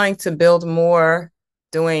really wanting to build more,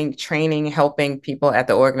 doing training, helping people at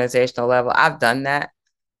the organizational level. I've done that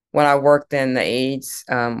when I worked in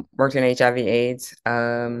worked in HIV/AIDS.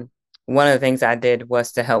 One of the things I did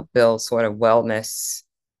was to help build sort of wellness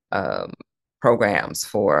programs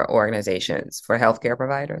for organizations, for healthcare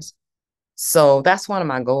providers. So that's one of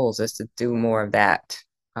my goals, is to do more of that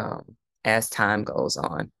as time goes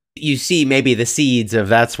on. You see maybe the seeds of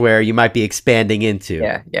that's where you might be expanding into.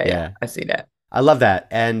 Yeah. I see that. I love that.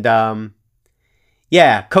 And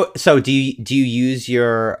yeah. So do you use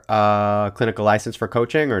your clinical license for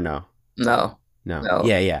coaching or no? No.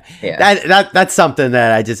 Yeah. That's something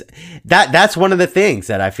that that's one of the things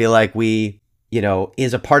that I feel like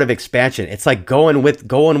is a part of expansion. It's like going with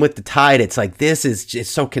the tide. It's like, this is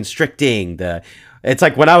just so constricting. It's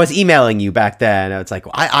like when I was emailing you back then, it's like,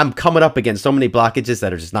 I'm coming up against so many blockages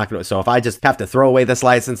that are just not going to. So if I just have to throw away this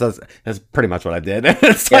license, that's pretty much what I did.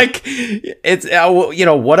 It's like,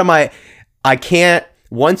 what am I can't,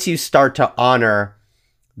 once you start to honor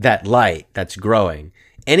that light that's growing,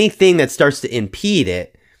 anything that starts to impede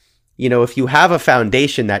it, if you have a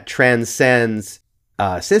foundation that transcends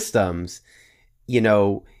systems,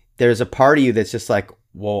 there's a part of you that's just like,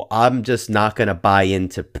 well, I'm just not going to buy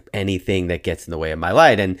into anything that gets in the way of my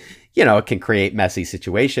light. And, it can create messy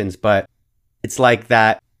situations, but it's like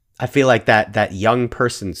that. I feel like that young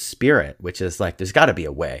person's spirit, which is like, there's got to be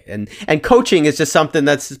a way. And coaching is just something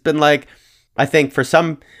that's been like, I think for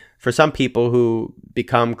some people who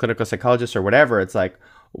become clinical psychologists or whatever, it's like,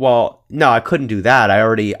 well, no, I couldn't do that. I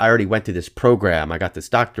already went through this program. I got this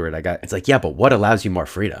doctorate. It's like, yeah, but what allows you more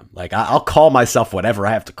freedom? Like, I'll call myself whatever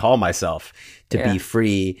I have to call myself to be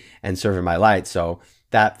free and serving my light. So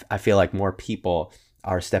that, I feel like more people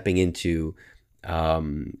are stepping into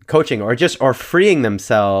coaching or freeing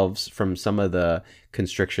themselves from some of the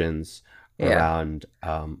constrictions around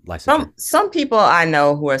licensure. Some people I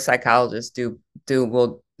know who are psychologists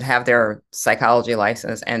will have their psychology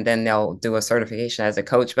license and then they'll do a certification as a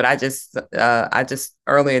coach. But I just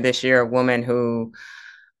earlier this year, a woman who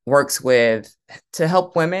works to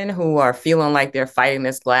help women who are feeling like they're fighting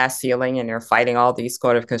this glass ceiling and they're fighting all these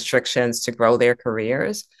sort of constrictions to grow their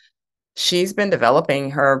careers. She's been developing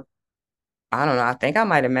her, I don't know, I think I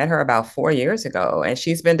might have met her about 4 years ago, and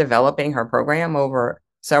she's been developing her program over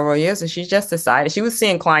several years. And she just decided, she was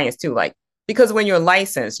seeing clients too, like, because when you're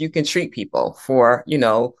licensed, you can treat people for,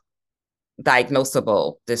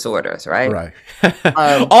 diagnosable disorders, right? Right.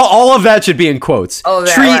 All of that should be in quotes. Oh,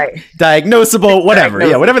 treat, right. Diagnosable, whatever.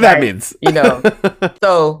 Yeah, whatever that means.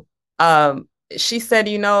 So she said,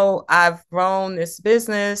 I've grown this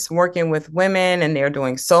business working with women and they're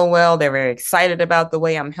doing so well. They're very excited about the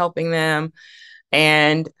way I'm helping them.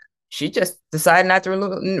 And she just decided not to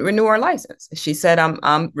renew her license. She said,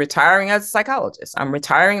 I'm retiring as a psychologist. I'm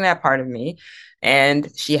retiring that part of me.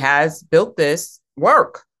 And she has built this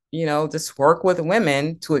work just work with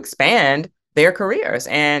women to expand their careers.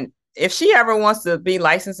 And if she ever wants to be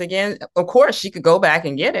licensed again, of course she could go back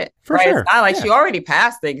and get it. For right? sure. It's not like she already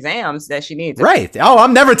passed the exams that she needs. Right. Oh,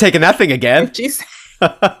 I'm never taking that thing again. She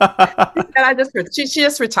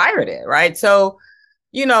just retired it. Right. So,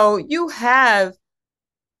 you have,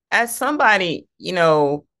 as somebody,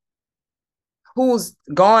 who's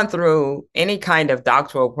gone through any kind of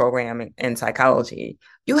doctoral program in psychology,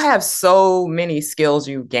 you have so many skills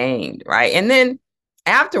you've gained, right? And then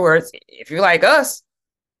afterwards, if you're like us,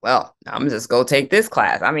 well, I'm just go take this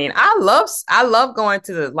class. I mean, I love going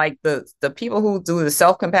to the people who do the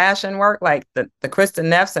self-compassion work, like the Kristen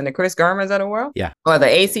Neffs and the Chris Germans of the world, or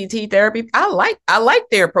the ACT therapy. I like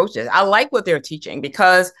their approaches. I like what they're teaching,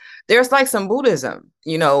 because there's like some Buddhism,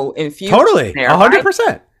 infused. Totally, 100%.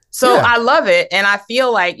 Right? So I love it. And I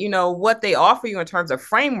feel like, what they offer you in terms of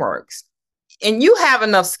frameworks, and you have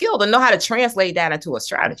enough skill to know how to translate that into a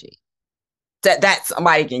strategy that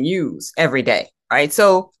somebody can use every day. Right.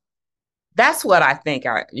 So that's what I think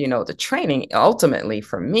the training ultimately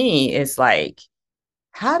for me is like,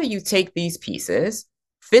 how do you take these pieces,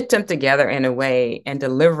 fit them together in a way and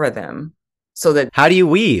deliver them so that how do you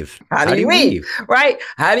weave? How do you weave? Right.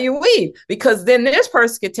 How do you weave? Because then this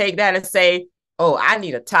person could take that and say, oh, I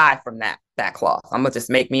need a tie from that cloth. I'm going to just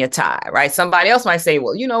make me a tie, right? Somebody else might say,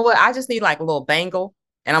 well, you know what? I just need like a little bangle,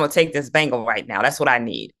 and I'm going to take this bangle right now. That's what I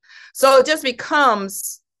need. So it just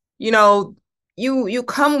becomes, you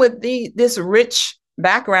come with this rich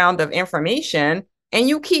background of information, and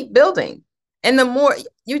you keep building. And the more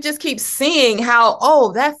you just keep seeing how,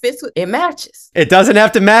 oh, that fits it matches. It doesn't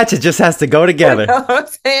have to match. It just has to go together. You know what I'm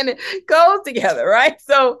saying? It goes together, right?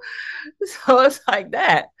 So it's like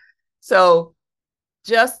that. So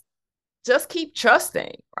just keep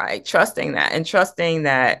trusting, right? Trusting that, and trusting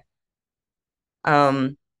that,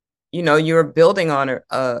 you're building on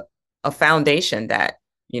a foundation that,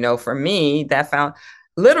 for me, that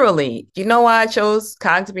literally, why I chose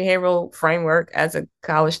cognitive behavioral framework as a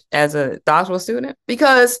doctoral student?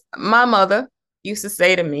 Because my mother used to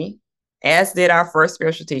say to me, as did our first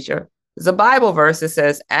spiritual teacher, there's a Bible verse that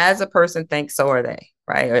says, as a person thinks, so are they,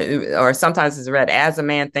 right? Or sometimes it's read, as a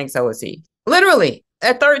man thinks, so is he. Literally,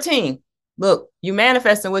 at 13, look, you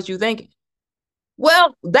manifesting what you thinking.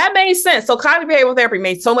 Well, that made sense. So cognitive behavioral therapy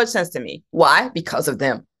made so much sense to me. Why? Because of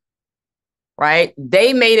them, right?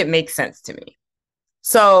 They made it make sense to me.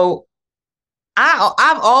 So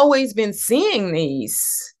I've always been seeing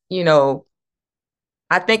these,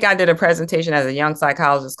 I think I did a presentation as a young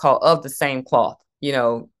psychologist called Of the Same Cloth,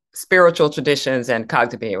 spiritual traditions and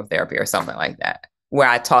cognitive behavioral therapy or something like that, where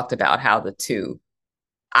I talked about how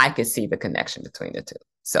I could see the connection between the two.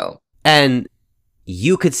 So, and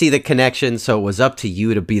you could see the connection, so it was up to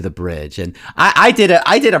you to be the bridge. And I did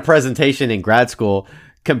a presentation in grad school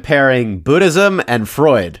comparing Buddhism and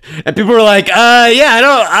Freud, and people were like, yeah,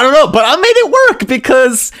 I don't know, but I made it work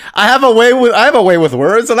because I have a way with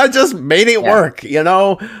words, and I just made it work,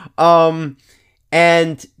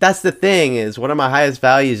 and that's the thing, is one of my highest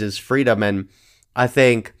values is freedom, and I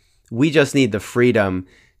think we just need the freedom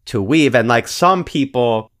to weave. And like some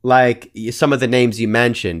people, like some of the names you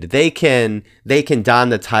mentioned, they can don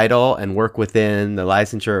the title and work within the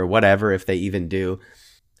licensure or whatever, if they even do,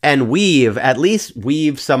 and at least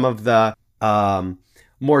weave some of the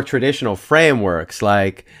more traditional frameworks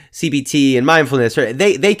like CBT and mindfulness. Or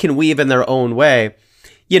they can weave in their own way.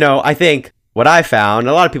 I think what I found,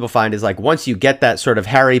 a lot of people find, is like once you get that sort of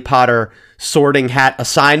Harry Potter sorting hat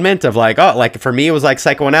assignment of like, oh, like for me it was like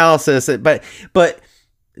psychoanalysis, but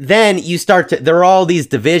then you start to, there are all these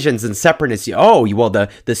divisions and separateness. Oh, well, the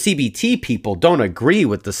CBT people don't agree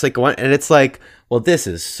with the psychoanalysis, and it's like, well, this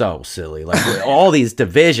is so silly. Like all these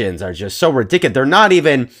divisions are just so ridiculous. They're not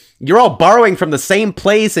even, you're all borrowing from the same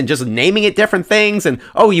place and just naming it different things. And,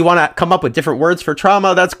 oh, you want to come up with different words for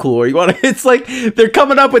trauma? That's cool. Or you want to, it's like, they're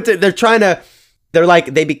coming up with,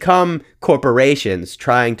 they become corporations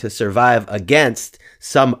trying to survive against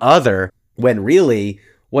some other, when really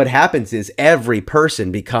what happens is every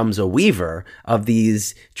person becomes a weaver of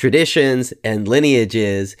these traditions and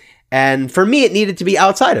lineages. And for me, it needed to be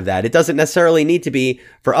outside of that. It doesn't necessarily need to be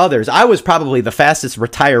for others. I was probably the fastest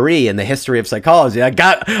retiree in the history of psychology. I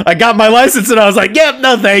got my license and I was like, yep,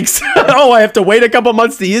 no thanks. Oh, I have to wait a couple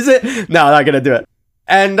months to use it? No, I'm not going to do it.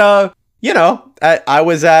 And, I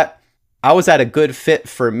was at a good fit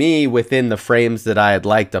for me within the frames that I had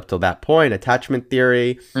liked up till that point. Attachment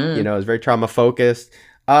theory, it was very trauma focused.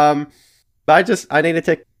 But I needed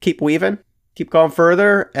to keep weaving, keep going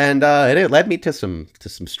further, and it led me to some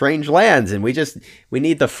strange lands, and we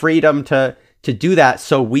need the freedom to do that,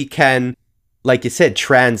 so we can like you said,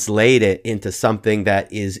 translate it into something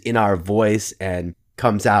that is in our voice and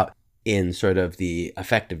comes out in sort of the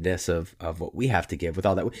effectiveness of what we have to give with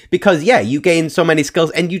all that. Because, yeah, you gain so many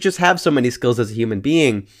skills and you just have so many skills as a human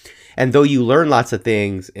being. And though you learn lots of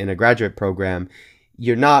things in a graduate program,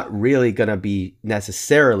 you're not really going to be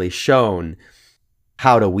necessarily shown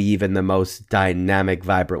how to weave in the most dynamic,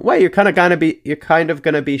 vibrant way. You're kind of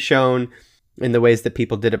going to be shown in the ways that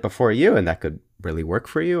people did it before you, and that could really work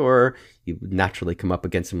for you, or you naturally come up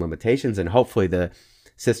against some limitations, and hopefully the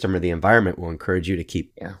system or the environment will encourage you to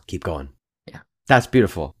keep going. Yeah. That's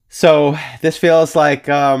beautiful. So this feels like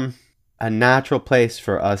a natural place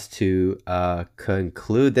for us to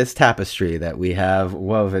conclude this tapestry that we have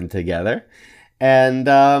woven together. And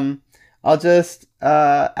I'll just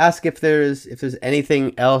ask if there's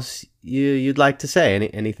anything else you'd like to say,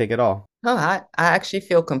 anything at all. No, I actually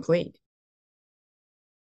feel complete.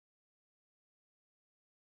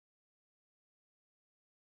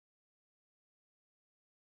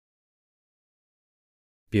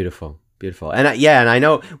 Beautiful. And and I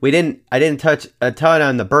know I didn't touch a ton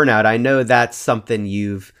on the burnout. I know that's something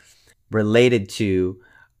you've related to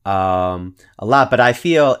a lot, but I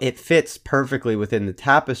feel it fits perfectly within the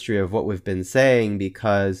tapestry of what we've been saying,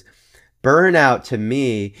 because burnout to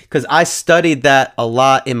me, because I studied that a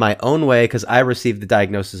lot in my own way, because I received the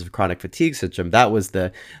diagnosis of chronic fatigue syndrome. That was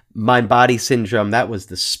the mind-body syndrome. That was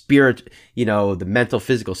the spirit, the mental,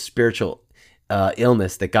 physical, spiritual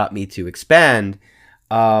illness that got me to expand.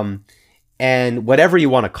 And whatever you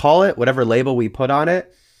want to call it, whatever label we put on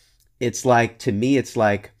it, it's like, to me, it's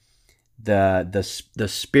like the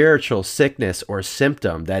spiritual sickness or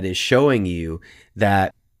symptom that is showing you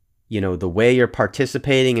that, the way you're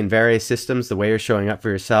participating in various systems, the way you're showing up for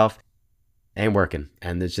yourself ain't working.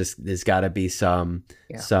 And there's got to be some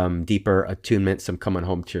deeper attunement, some coming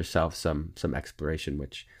home to yourself, some exploration,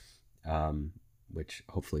 which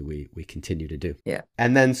hopefully we continue to do. Yeah.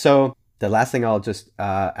 And then, so the last thing I'll just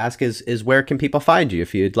ask is where can people find you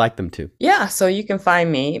if you'd like them to? Yeah, so you can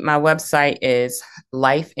find me. My website is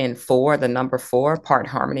lifein4, the number 4,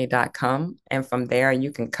 partharmony.com. And from there,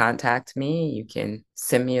 you can contact me. You can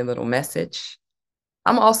send me a little message.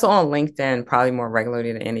 I'm also on LinkedIn, probably more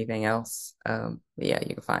regularly than anything else. Yeah,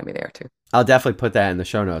 you can find me there too. I'll definitely put that in the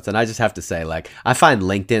show notes. And I just have to say, I find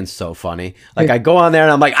LinkedIn so funny. I go on there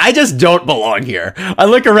and I'm like, I just don't belong here. I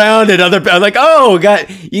look around and I'm like, oh,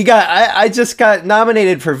 I just got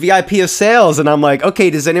nominated for VIP of sales. And I'm like, okay,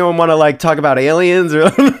 does anyone want to talk about aliens?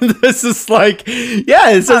 Or this is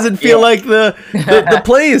it doesn't feel like the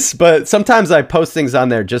place. But sometimes I post things on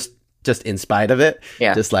there just in spite of it.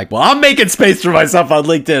 Yeah. Just I'm making space for myself on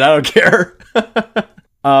LinkedIn. I don't care.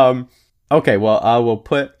 Okay, well, I will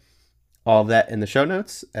put all of that in the show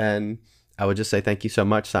notes, and I would just say thank you so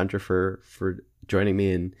much, Sandra, for joining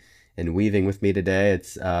me and weaving with me today.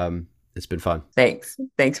 It's been fun. Thanks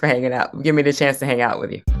for hanging out. Give me the chance to hang out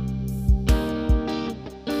with you.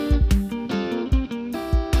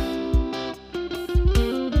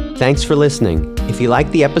 Thanks for listening. If you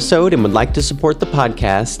liked the episode and would like to support the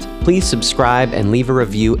podcast, please subscribe and leave a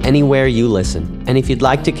review anywhere you listen. And if you'd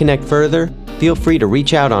like to connect further, feel free to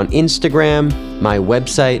reach out on Instagram, my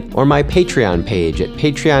website, or my Patreon page at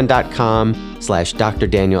patreon.com/Dr.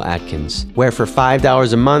 Daniel Atkins, where for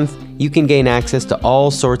 $5 a month, you can gain access to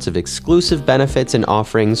all sorts of exclusive benefits and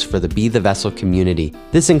offerings for the Be the Vessel community.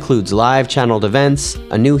 This includes live channeled events,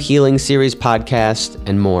 a new healing series podcast,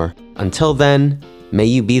 and more. Until then, may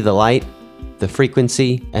you be the light, the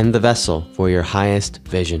frequency, and the vessel for your highest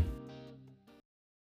vision.